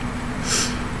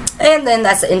 And then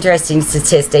that's an interesting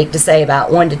statistic to say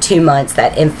about 1 to 2 months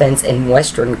that infants in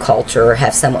Western culture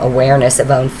have some awareness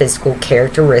of own physical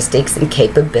characteristics and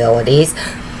capabilities.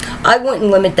 I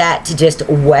wouldn't limit that to just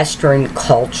Western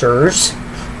cultures.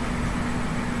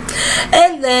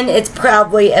 And then it's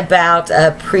probably about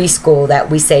preschool that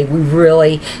we say we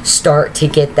really start to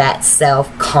get that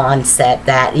self-concept,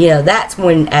 that, you know, that's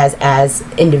when as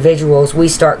individuals we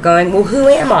start going, well, who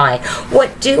am I?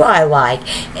 What do I like?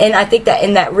 And I think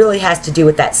that really has to do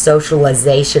with that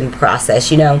socialization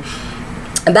process, you know.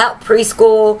 about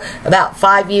preschool, about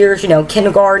 5 years,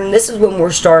 kindergarten, this is when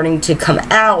we're starting to come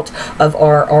out of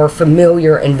our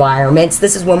familiar environments.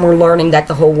 This is when we're learning that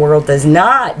the whole world does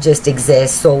not just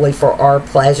exist solely for our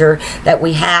pleasure, that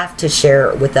we have to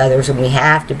share it with others and we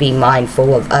have to be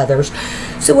mindful of others.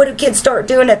 So what do kids start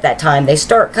doing at that time? They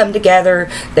start come together,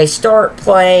 they start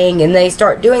playing, and they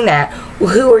start doing that. Well,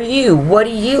 who are you? What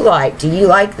do you like? Do you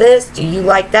like this? Do you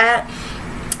like that?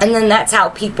 And then that's how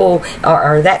people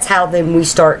are, that's how then we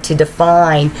start to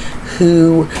define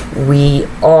who we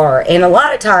are. And a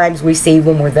lot of times we see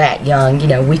when we're that young,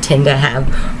 we tend to have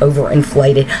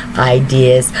overinflated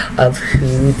ideas of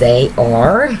who they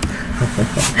are.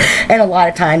 And a lot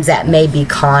of times that may be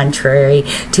contrary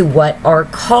to what our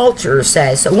culture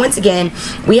says. So once again,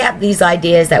 we have these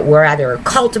ideas that we're either a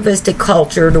cultivistic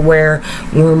culture, to where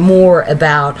we're more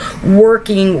about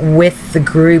working with the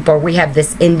group, or we have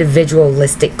this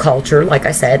individualistic culture, like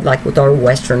I said, like with our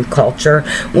Western culture,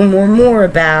 when we're more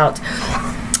about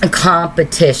a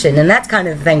competition. And that's kind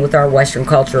of the thing with our Western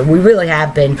culture. We really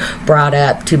have been brought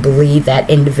up to believe that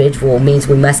individual means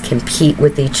we must compete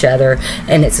with each other,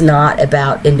 and it's not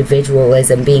about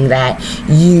individualism being that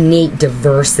unique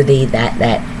diversity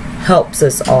that helps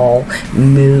us all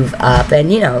move up.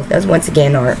 And those once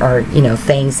again are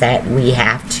things that we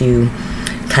have to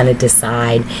kind of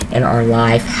decide in our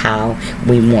life how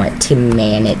we want to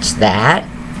manage that.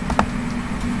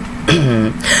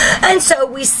 And so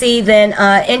we see then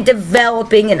in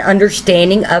developing an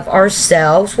understanding of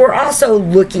ourselves, we're also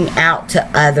looking out to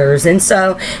others. And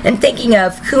so in thinking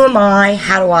of who am I,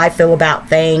 how do I feel about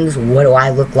things, what do I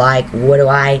look like, what do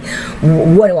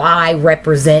I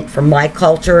represent from my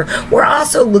culture, we're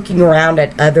also looking around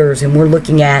at others, and we're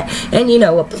looking at and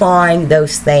applying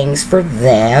those things for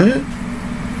them.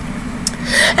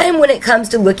 And when it comes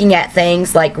to looking at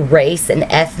things like race and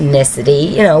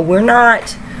ethnicity, we're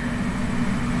not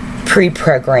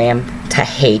pre-programmed to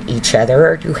hate each other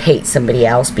or to hate somebody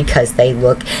else because they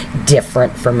look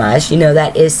different from us.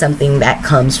 That is something that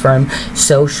comes from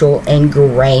social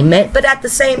ingrainment. But at the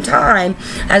same time,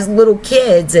 as little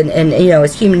kids and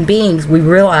as human beings, we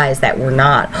realize that we're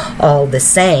not all the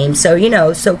same.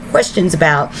 So, so questions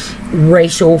about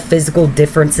racial, physical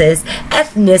differences,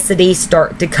 ethnicity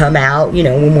start to come out,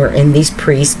 when we're in these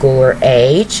preschooler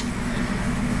age.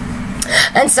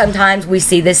 And sometimes we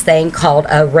see this thing called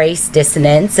race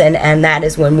dissonance, and that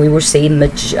is when we will see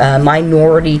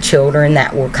minority children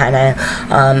that will kind of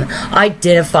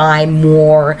identify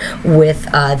more with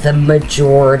the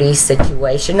majority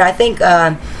situation. I think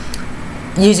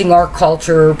using our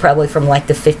culture probably from like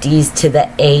the 50s to the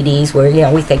 80s, where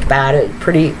we think about it,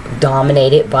 pretty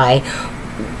dominated by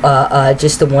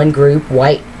just the one group,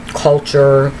 white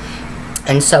culture.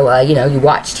 And so, you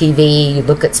watch TV, you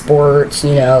look at sports,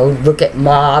 look at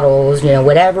models,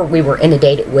 whatever we were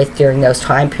inundated with during those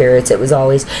time periods, it was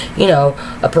always,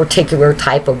 a particular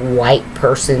type of white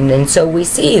person. And so we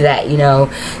see that,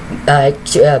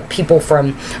 people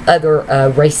from other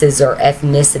races or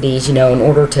ethnicities, in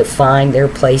order to find their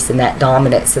place in that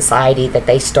dominant society, that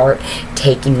they start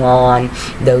taking on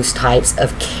those types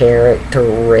of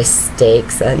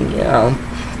characteristics.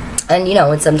 And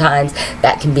sometimes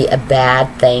that can be a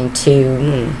bad thing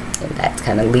too. And that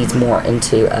kind of leads more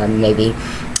into maybe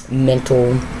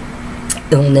mental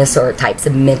illness or types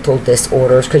of mental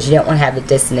disorders, because you don't want to have a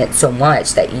dissonance so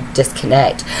much that you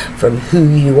disconnect from who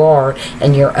you are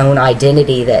and your own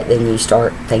identity, that then you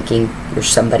start thinking you're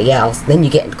somebody else. Then you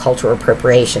get into cultural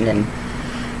appropriation, and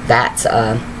that's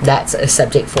a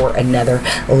subject for another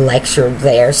lecture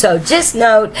there. So just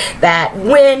note that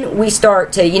when we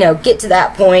start to get to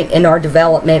that point in our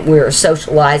development, we're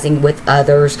socializing with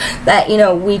others, that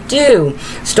we do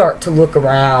start to look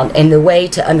around, and the way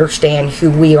to understand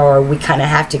who we are, we kind of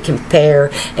have to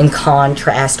compare and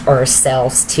contrast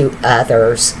ourselves to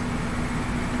others.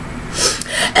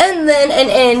 And then,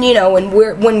 and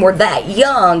when we're that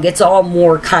young, it's all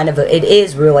more kind of it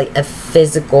is really a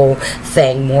physical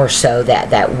thing more so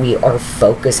that we are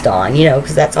focused on,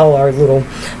 because that's all our little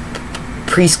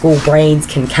preschool brains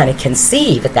can kind of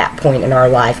conceive at that point in our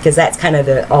life, because that's kind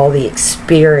of all the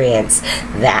experience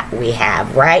that we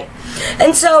have, right?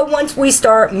 And so once we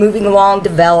start moving along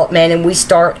development and we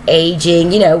start aging,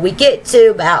 we get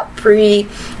to about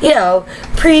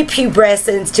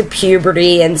pre-pubescence to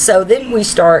puberty, and so then we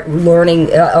start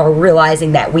learning or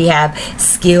realizing that we have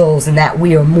skills and that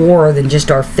we are more than just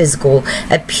our physical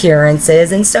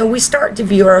appearances. And so we start to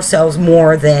view ourselves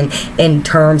more than in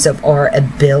terms of our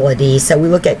ability. So we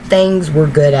look at things we're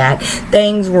good at,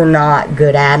 things we're not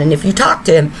good at. And if you talk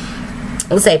to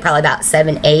let's say probably about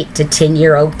 7, 8 to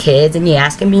 10-year-old kids, and you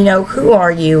ask them, you know, who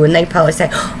are you? And they probably say,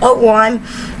 oh,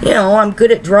 well, I'm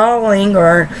good at drawing,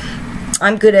 or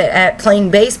I'm good at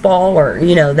playing baseball, or,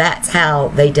 you know, that's how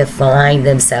they define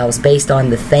themselves based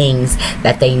on the things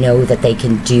that they know that they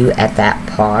can do at that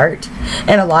part.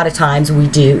 And a lot of times we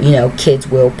do, you know, kids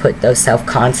will put those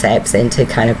self-concepts into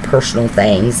kind of personal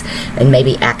things and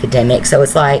maybe academic. So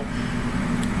it's like,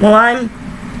 well,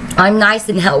 I'm nice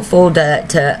and helpful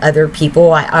to other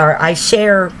people. I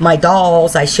share my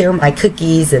dolls, I share my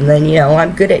cookies, and then, you know,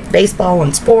 I'm good at baseball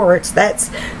and sports. That's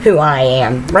who I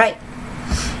am, right?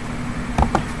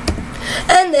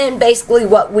 And then basically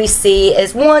what we see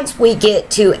is once we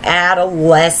get to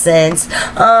adolescence,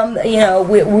 you know,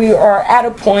 we are at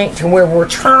a point to where we're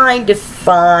trying to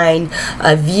find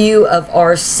a view of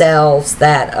ourselves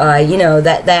that, you know,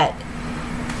 that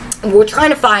we're trying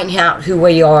to find out who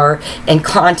we are in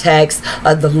context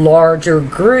of the larger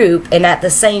group, and at the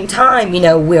same time, you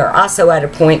know, we're also at a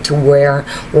point to where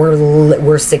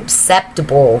we're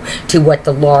susceptible to what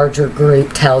the larger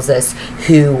group tells us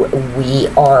who we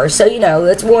are. So, you know,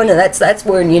 that's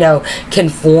when, you know,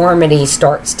 conformity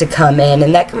starts to come in,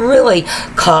 and that can really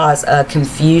cause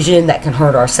confusion, that can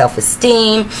hurt our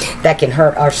self-esteem, that can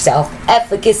hurt our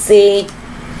self-efficacy,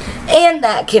 and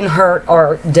that can hurt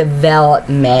our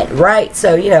development, right?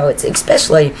 So, you know, it's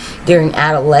especially during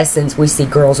adolescence, we see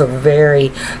girls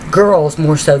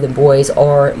more so than boys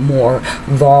are more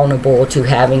vulnerable to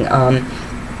having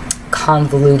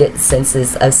convoluted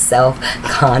senses of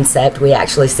self-concept. We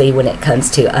actually see when it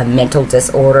comes to mental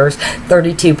disorders,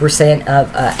 32%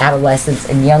 of adolescents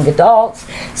and young adults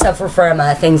suffer from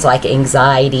things like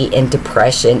anxiety and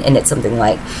depression, and it's something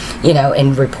like, you know,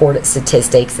 in reported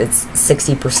statistics, it's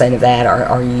 60% of that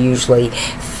are usually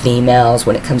females.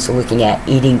 When it comes to looking at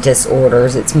eating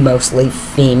disorders, it's mostly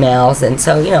females. And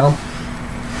so, you know,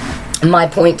 my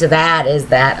point to that is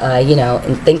that, you know,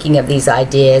 in thinking of these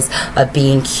ideas of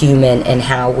being human and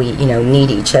how we, you know,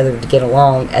 need each other to get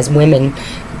along, as women,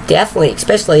 definitely,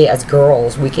 especially as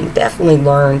girls, we can definitely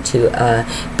learn to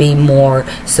be more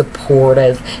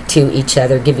supportive to each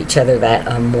other, give each other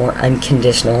that more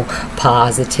unconditional,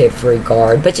 positive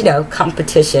regard. But, you know,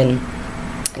 competition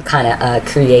kind of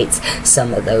creates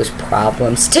some of those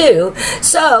problems too.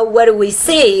 So what do we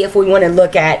see if we want to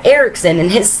look at Erikson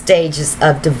and his stages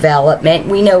of development?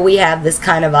 We know we have this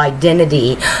kind of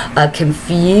identity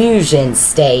confusion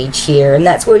stage here, and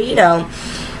that's where, you know,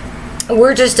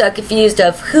 we're just confused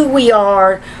of who we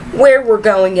are, where we're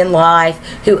going in life,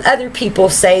 who other people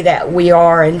say that we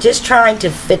are, and just trying to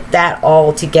fit that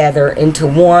all together into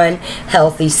one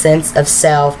healthy sense of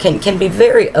self can be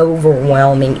very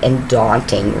overwhelming and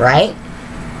daunting, right?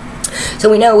 So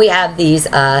we know we have these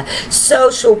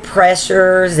social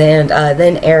pressures, and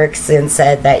then Erikson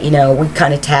said that, you know, we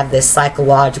kind of have this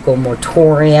psychological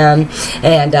moratorium,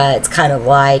 and it's kind of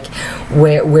like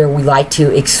where we like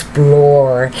to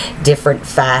explore different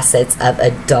facets of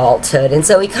adulthood. And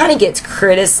so he kind of gets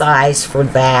criticized for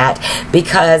that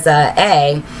because,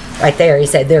 right there, he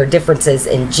said there are differences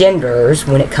in genders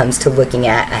when it comes to looking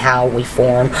at how we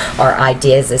form our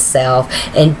ideas of self.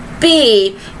 And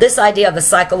B, this idea of a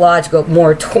psychological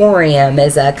moratorium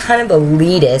is a kind of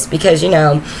elitist, because, you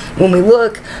know, when we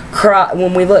look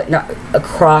not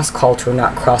across culture,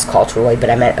 not cross-culturally, but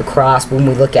I meant across, when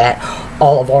we look at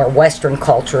all of our Western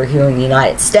culture here in the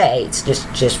United States,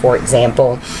 just for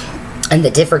example, and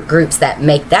the different groups that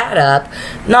make that up,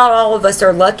 not all of us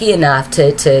are lucky enough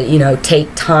to you know,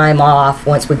 take time off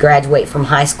once we graduate from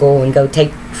high school and go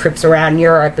take trips around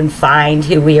Europe and find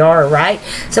who we are, right?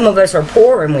 Some of us are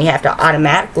poor, and we have to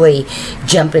automatically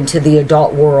jump into the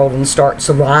adult world and start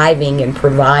surviving and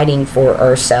providing for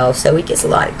ourselves. So he gets a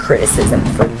lot of criticism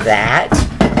for that.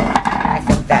 I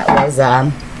think that was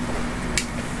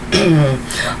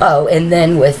oh, and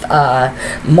then with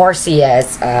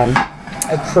Marcia's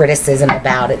a criticism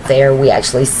about it there, we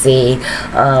actually see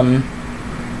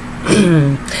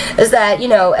is that, you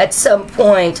know, at some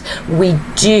point we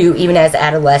do, even as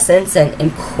adolescents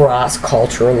and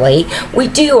cross-culturally, we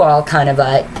do all kind of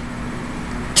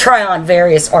try on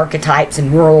various archetypes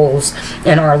and roles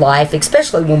in our life,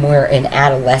 especially when we're in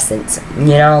adolescence, you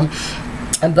know.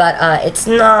 But it's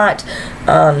not,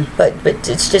 but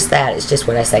it's just that. It's just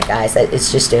what I say, guys.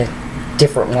 It's just a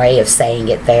different way of saying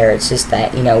it there. It's just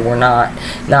that, you know, we're not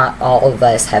all of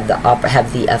us have the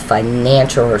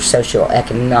financial or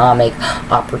socioeconomic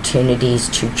opportunities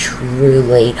to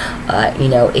truly, you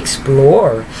know,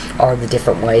 explore all the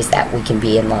different ways that we can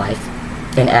be in life,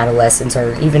 in adolescence,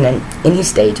 or even in any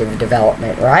stage of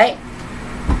development, right?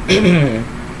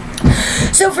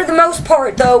 So So for the most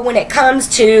part, though, when it comes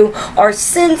to our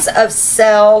sense of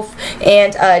self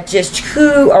and just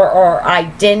who are our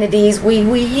identities, we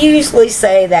usually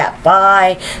say that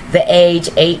by the age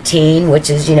 18,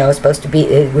 which is, you know, supposed to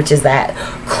be, which is that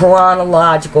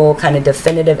chronological kind of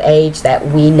definitive age that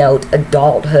we note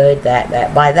adulthood,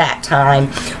 that by that time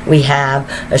we have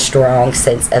a strong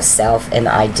sense of self and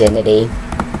identity.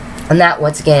 And that,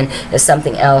 once again, is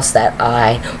something else that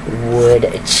I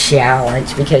would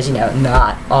challenge, because, you know,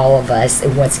 not all of us,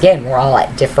 and once again, we're all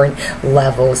at different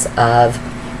levels of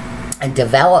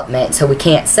development. So we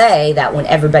can't say that when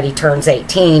everybody turns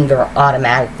 18, they're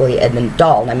automatically an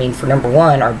adult. I mean, for number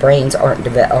one, our brains are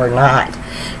not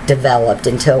developed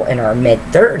until in our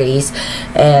mid-30s.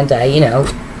 And, you know,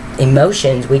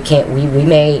 emotions, we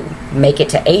may make it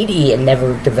to 80 and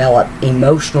never develop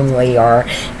emotionally or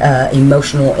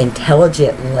emotional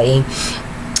intelligently.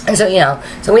 And so, you know,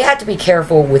 so we have to be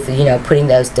careful with, you know, putting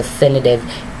those definitive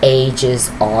ages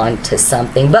onto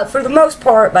something. But for the most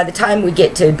part, by the time we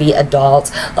get to be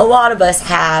adults, a lot of us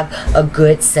have a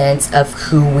good sense of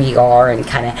who we are and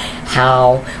kind of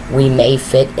how we may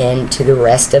fit into the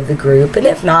rest of the group. And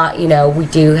if not, you know, we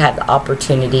do have the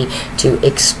opportunity to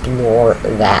explore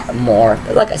that more.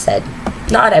 But like I said,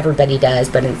 not everybody does,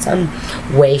 but in some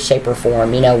way, shape, or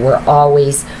form, you know, we're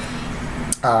always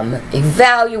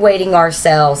evaluating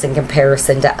ourselves in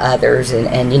comparison to others,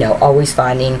 and you know, always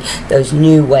finding those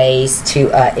new ways to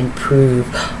improve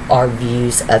our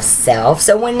views of self.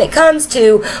 So when it comes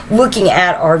to looking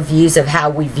at our views of how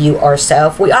we view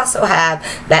ourselves, we also have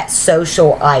that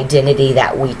social identity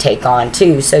that we take on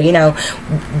too. So, you know,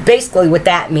 basically what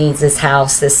that means is how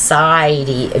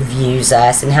society views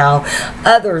us and how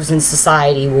others in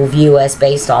society will view us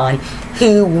based on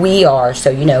who we are.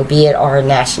 So, you know, be it our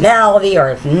nationality,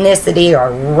 our ethnicity,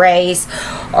 our race,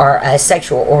 our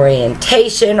sexual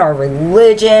orientation, our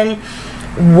religion,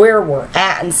 where we're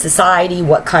at in society,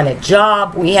 what kind of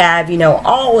job we have, you know,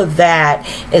 all of that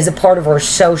is a part of our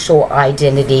social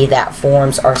identity that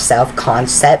forms our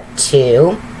self-concept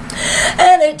too.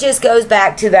 And it just goes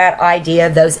back to that idea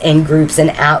of those in groups and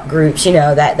out groups, you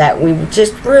know, that we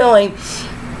just really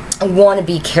want to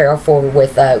be careful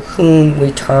with whom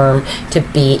we term to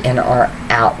be in our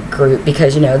out group,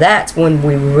 because, you know, that's when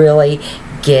we really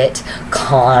get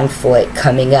conflict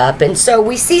coming up. And so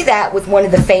we see that with one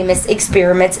of the famous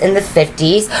experiments in the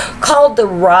 50s called the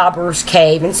Robbers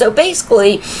Cave. And so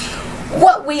basically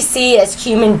what we see as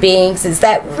human beings is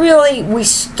that really we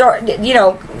start, you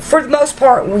know, for the most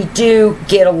part we do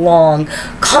get along.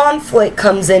 Conflict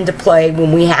comes into play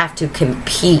when we have to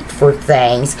compete for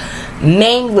things,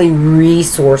 mainly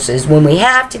resources. When we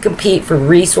have to compete for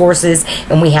resources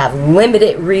and we have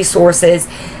limited resources,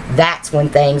 that's when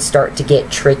things start to get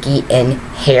tricky and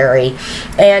hairy.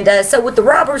 And so with the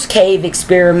Robbers Cave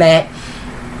experiment,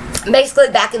 basically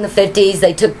back in the 50s,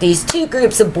 they took these two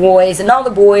groups of boys, and all the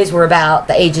boys were about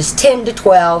the ages 10 to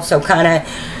 12, so kind of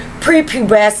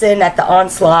prepubescent, at the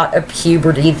onslaught of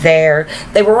puberty there.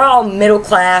 They were all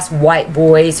middle-class white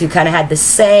boys who kind of had the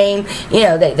same, you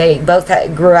know, they both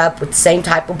grew up with the same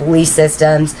type of belief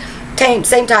systems,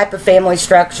 same type of family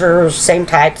structures, same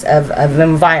types of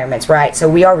environments, right? So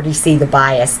we already see the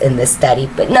bias in this study,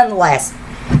 but nonetheless,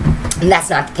 and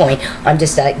that's not the point. I'm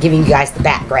just giving you guys the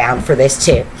background for this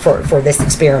too, for this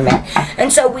experiment.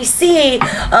 And so we see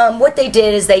what they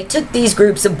did is they took these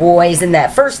groups of boys, and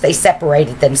at first they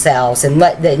separated themselves and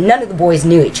none of the boys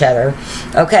knew each other.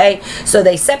 Okay, so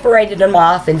they separated them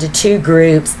off into two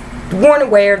groups. Weren't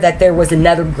aware that there was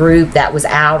another group that was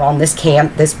out on this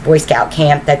camp, this Boy Scout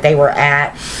camp that they were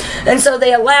at. And so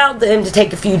they allowed them to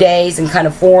take a few days and kind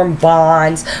of form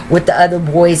bonds with the other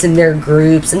boys in their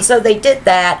groups. And so they did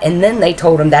that, and then they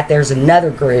told them that there's another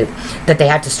group that they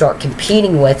had to start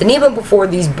competing with. And even before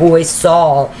these boys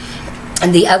saw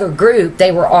and the other group,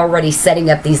 they were already setting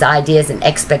up these ideas and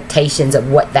expectations of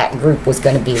what that group was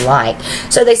going to be like.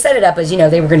 So they set it up as, you know,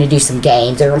 they were going to do some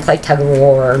games. They were going to play tug of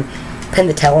war, pin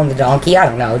the tail on the donkey, I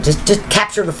don't know, just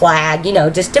capture the flag, you know,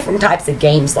 just different types of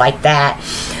games like that.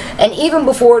 And even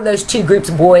before those two groups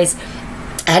of boys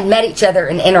had met each other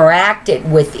and interacted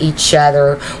with each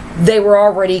other, they were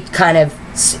already kind of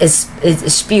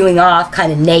spewing off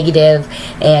kind of negative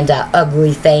and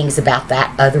ugly things about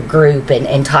that other group,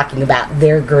 and talking about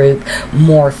their group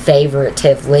more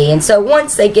favoritively. And so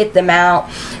once they get them out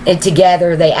and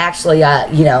together, they actually,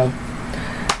 you know,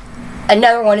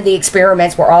 another one of the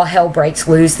experiments where all hell breaks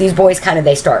loose. These boys kind of,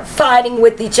 they start fighting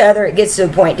with each other. It gets to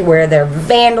the point to where they're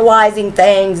vandalizing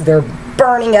things. They're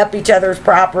burning up each other's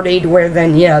property, to where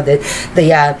then, you know, the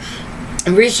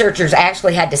And researchers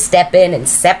actually had to step in and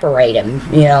separate them,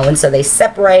 you know, and so they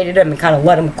separated them and kind of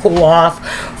let them cool off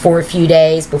for a few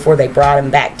days before they brought them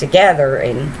back together,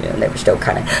 and you know, there was still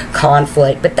kind of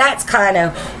conflict. But that's kind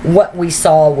of what we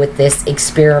saw with this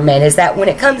experiment, is that when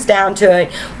it comes down to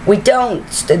it, we don't,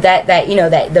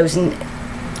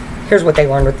 here's what they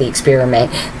learned with the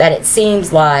experiment, that it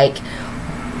seems like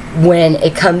when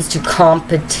it comes to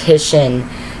competition,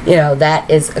 you know, that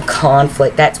is a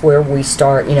conflict. That's where we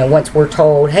start, you know, once we're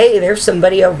told, hey, there's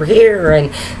somebody over here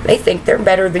and they think they're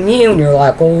better than you, and you're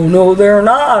like, oh, no, they're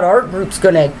not. Our group's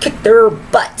going to kick their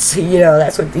butts. You know,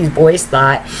 that's what these boys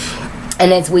thought.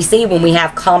 And as we see when we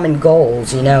have common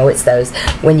goals, you know, it's those,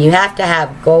 when you have to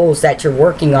have goals that you're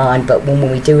working on, but when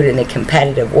we do it in a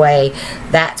competitive way,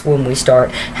 that's when we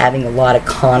start having a lot of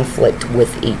conflict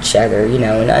with each other, you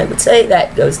know. And I would say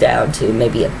that goes down to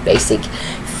maybe a basic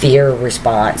fear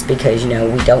response, because, you know,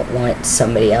 we don't want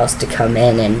somebody else to come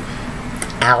in and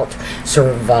out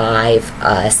survive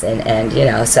us, and you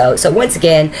know, so once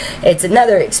again, it's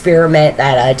another experiment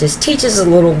that just teaches a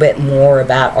little bit more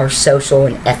about our social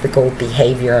and ethical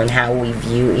behavior and how we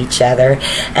view each other,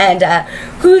 and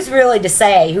who's really to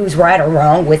say who's right or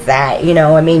wrong with that, you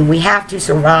know. I mean, we have to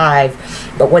survive,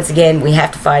 but once again, we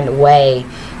have to find a way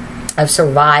of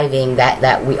surviving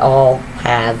that we all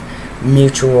have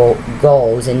mutual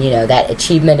goals, and you know, that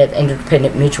achievement of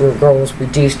interdependent mutual goals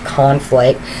reduced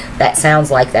conflict. That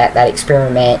sounds like that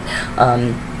experiment,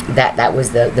 that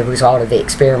was the result of the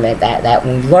experiment, that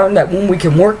we learned that when we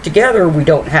can work together we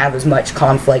don't have as much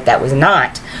conflict. That was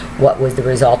not what was the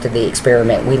result of the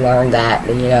experiment. We learned that,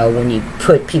 you know, when you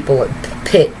pit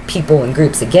people in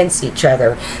groups against each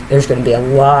other, there's going to be a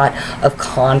lot of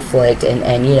conflict,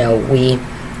 and you know, we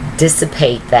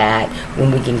dissipate that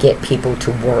when we can get people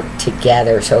to work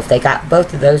together. So if they got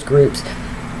both of those groups,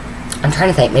 I'm trying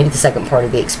to think, maybe the second part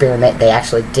of the experiment, they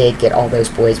actually did get all those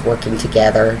boys working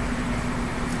together.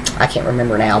 I can't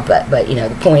remember now, but you know,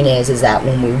 the point is that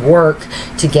when we work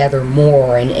together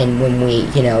more, and when we,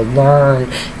 you know, learn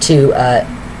to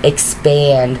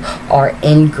expand our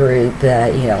in-group,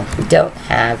 you know, we don't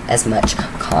have as much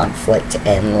conflict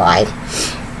in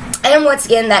life. And once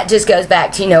again, that just goes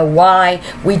back to, you know, why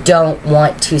we don't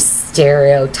want to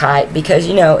stereotype, because,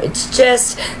 you know, it's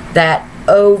just that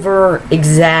over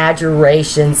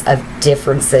exaggerations of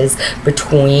differences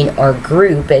between our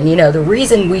group. And you know, the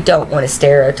reason we don't want to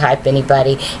stereotype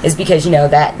anybody is because, you know,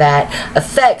 that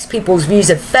affects people's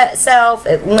views of self.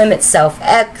 It limits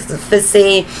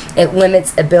self-efficacy. It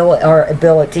limits our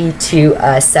ability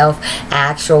to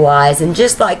self-actualize. And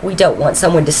just like we don't want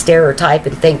someone to stereotype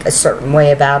and think a certain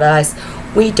way about us,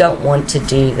 we don't want to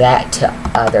do that to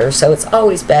others. So it's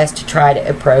always best to try to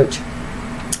approach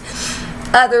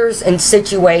others and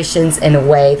situations in a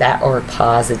way that are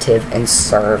positive and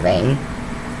serving.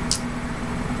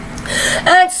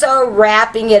 And so,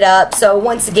 wrapping it up, so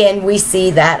once again, we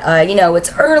see that, you know,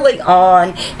 it's early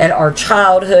on in our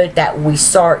childhood that we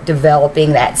start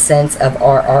developing that sense of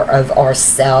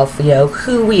ourself, you know,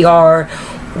 who we are,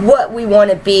 what we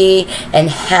want to be, and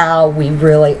how we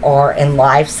really are in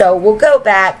life. So we'll go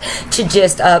back to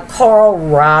just Carl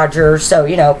Rogers. So,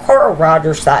 you know, Carl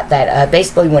Rogers thought that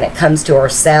basically when it comes to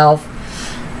ourself,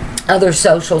 other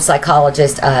social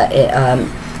psychologists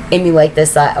emulate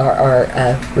this or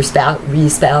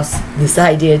espouse this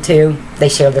idea too. They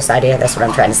share this idea. That's what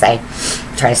I'm trying to say.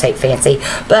 I'm trying to say it fancy.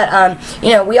 But,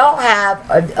 you know, we all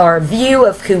have our view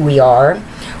of who we are.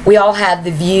 We all have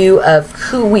the view of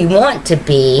who we want to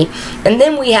be, and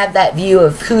then we have that view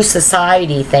of who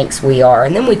society thinks we are,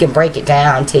 and then we can break it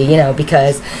down to, you know,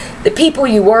 because the people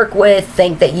you work with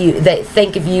think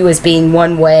of you as being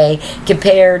one way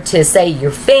compared to, say,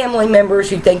 your family members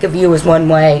who think of you as one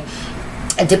way,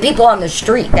 and to people on the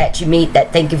street that you meet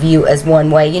that think of you as one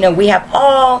way. You know, we have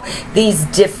all these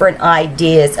different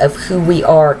ideas of who we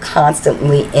are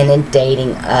constantly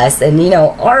inundating us. And, you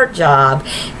know, our job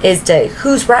is to,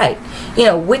 who's right? You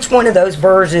know, which one of those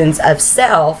versions of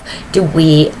self do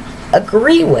we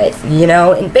agree with, you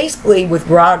know? And basically with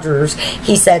Rogers,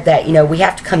 he said that, you know, we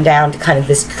have to come down to kind of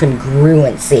this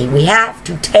congruency. We have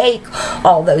to take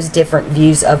all those different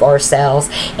views of ourselves,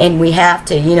 and we have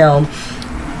to, you know,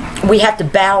 we have to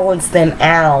balance them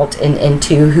out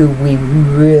into who we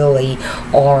really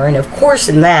are. And of course,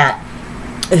 in that,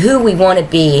 who we want to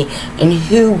be and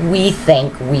who we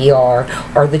think we are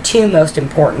the two most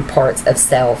important parts of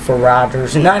self for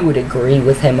Rogers. And I would agree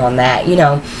with him on that. You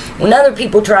know, when other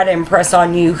people try to impress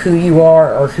on you who you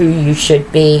are or who you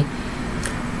should be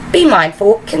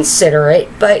mindful, consider it,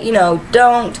 but, you know,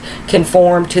 don't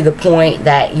conform to the point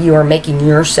that you are making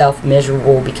yourself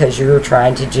miserable because you're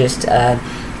trying to just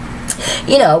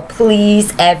you know,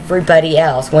 please everybody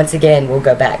else. Once again, we'll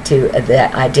go back to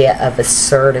that idea of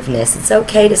assertiveness. It's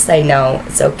okay to say no.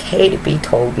 It's okay to be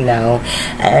told no.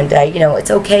 And, you know,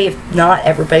 it's okay if not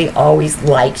everybody always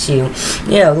likes you.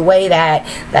 You know, the way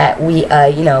that we,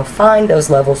 you know, find those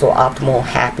levels of optimal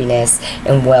happiness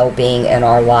and well-being in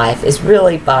our life is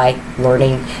really by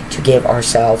learning to give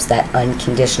ourselves that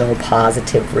unconditional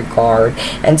positive regard.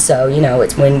 And so, you know,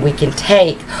 it's when we can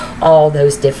take all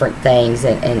those different things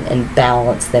and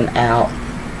balance them out.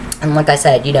 And like I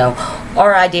said, you know,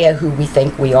 our idea of who we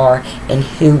think we are and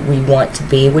who we want to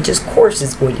be, which of course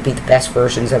is going to be the best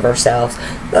versions of ourselves,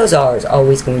 those are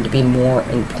always going to be more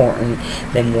important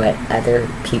than what other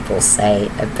people say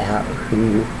about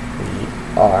who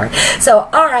we are. So,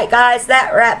 alright guys,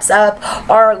 that wraps up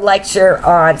our lecture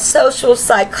on social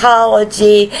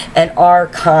psychology and our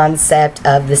concept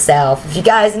of the self. If you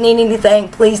guys need anything,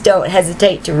 please don't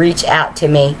hesitate to reach out to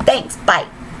me. Thanks, bye.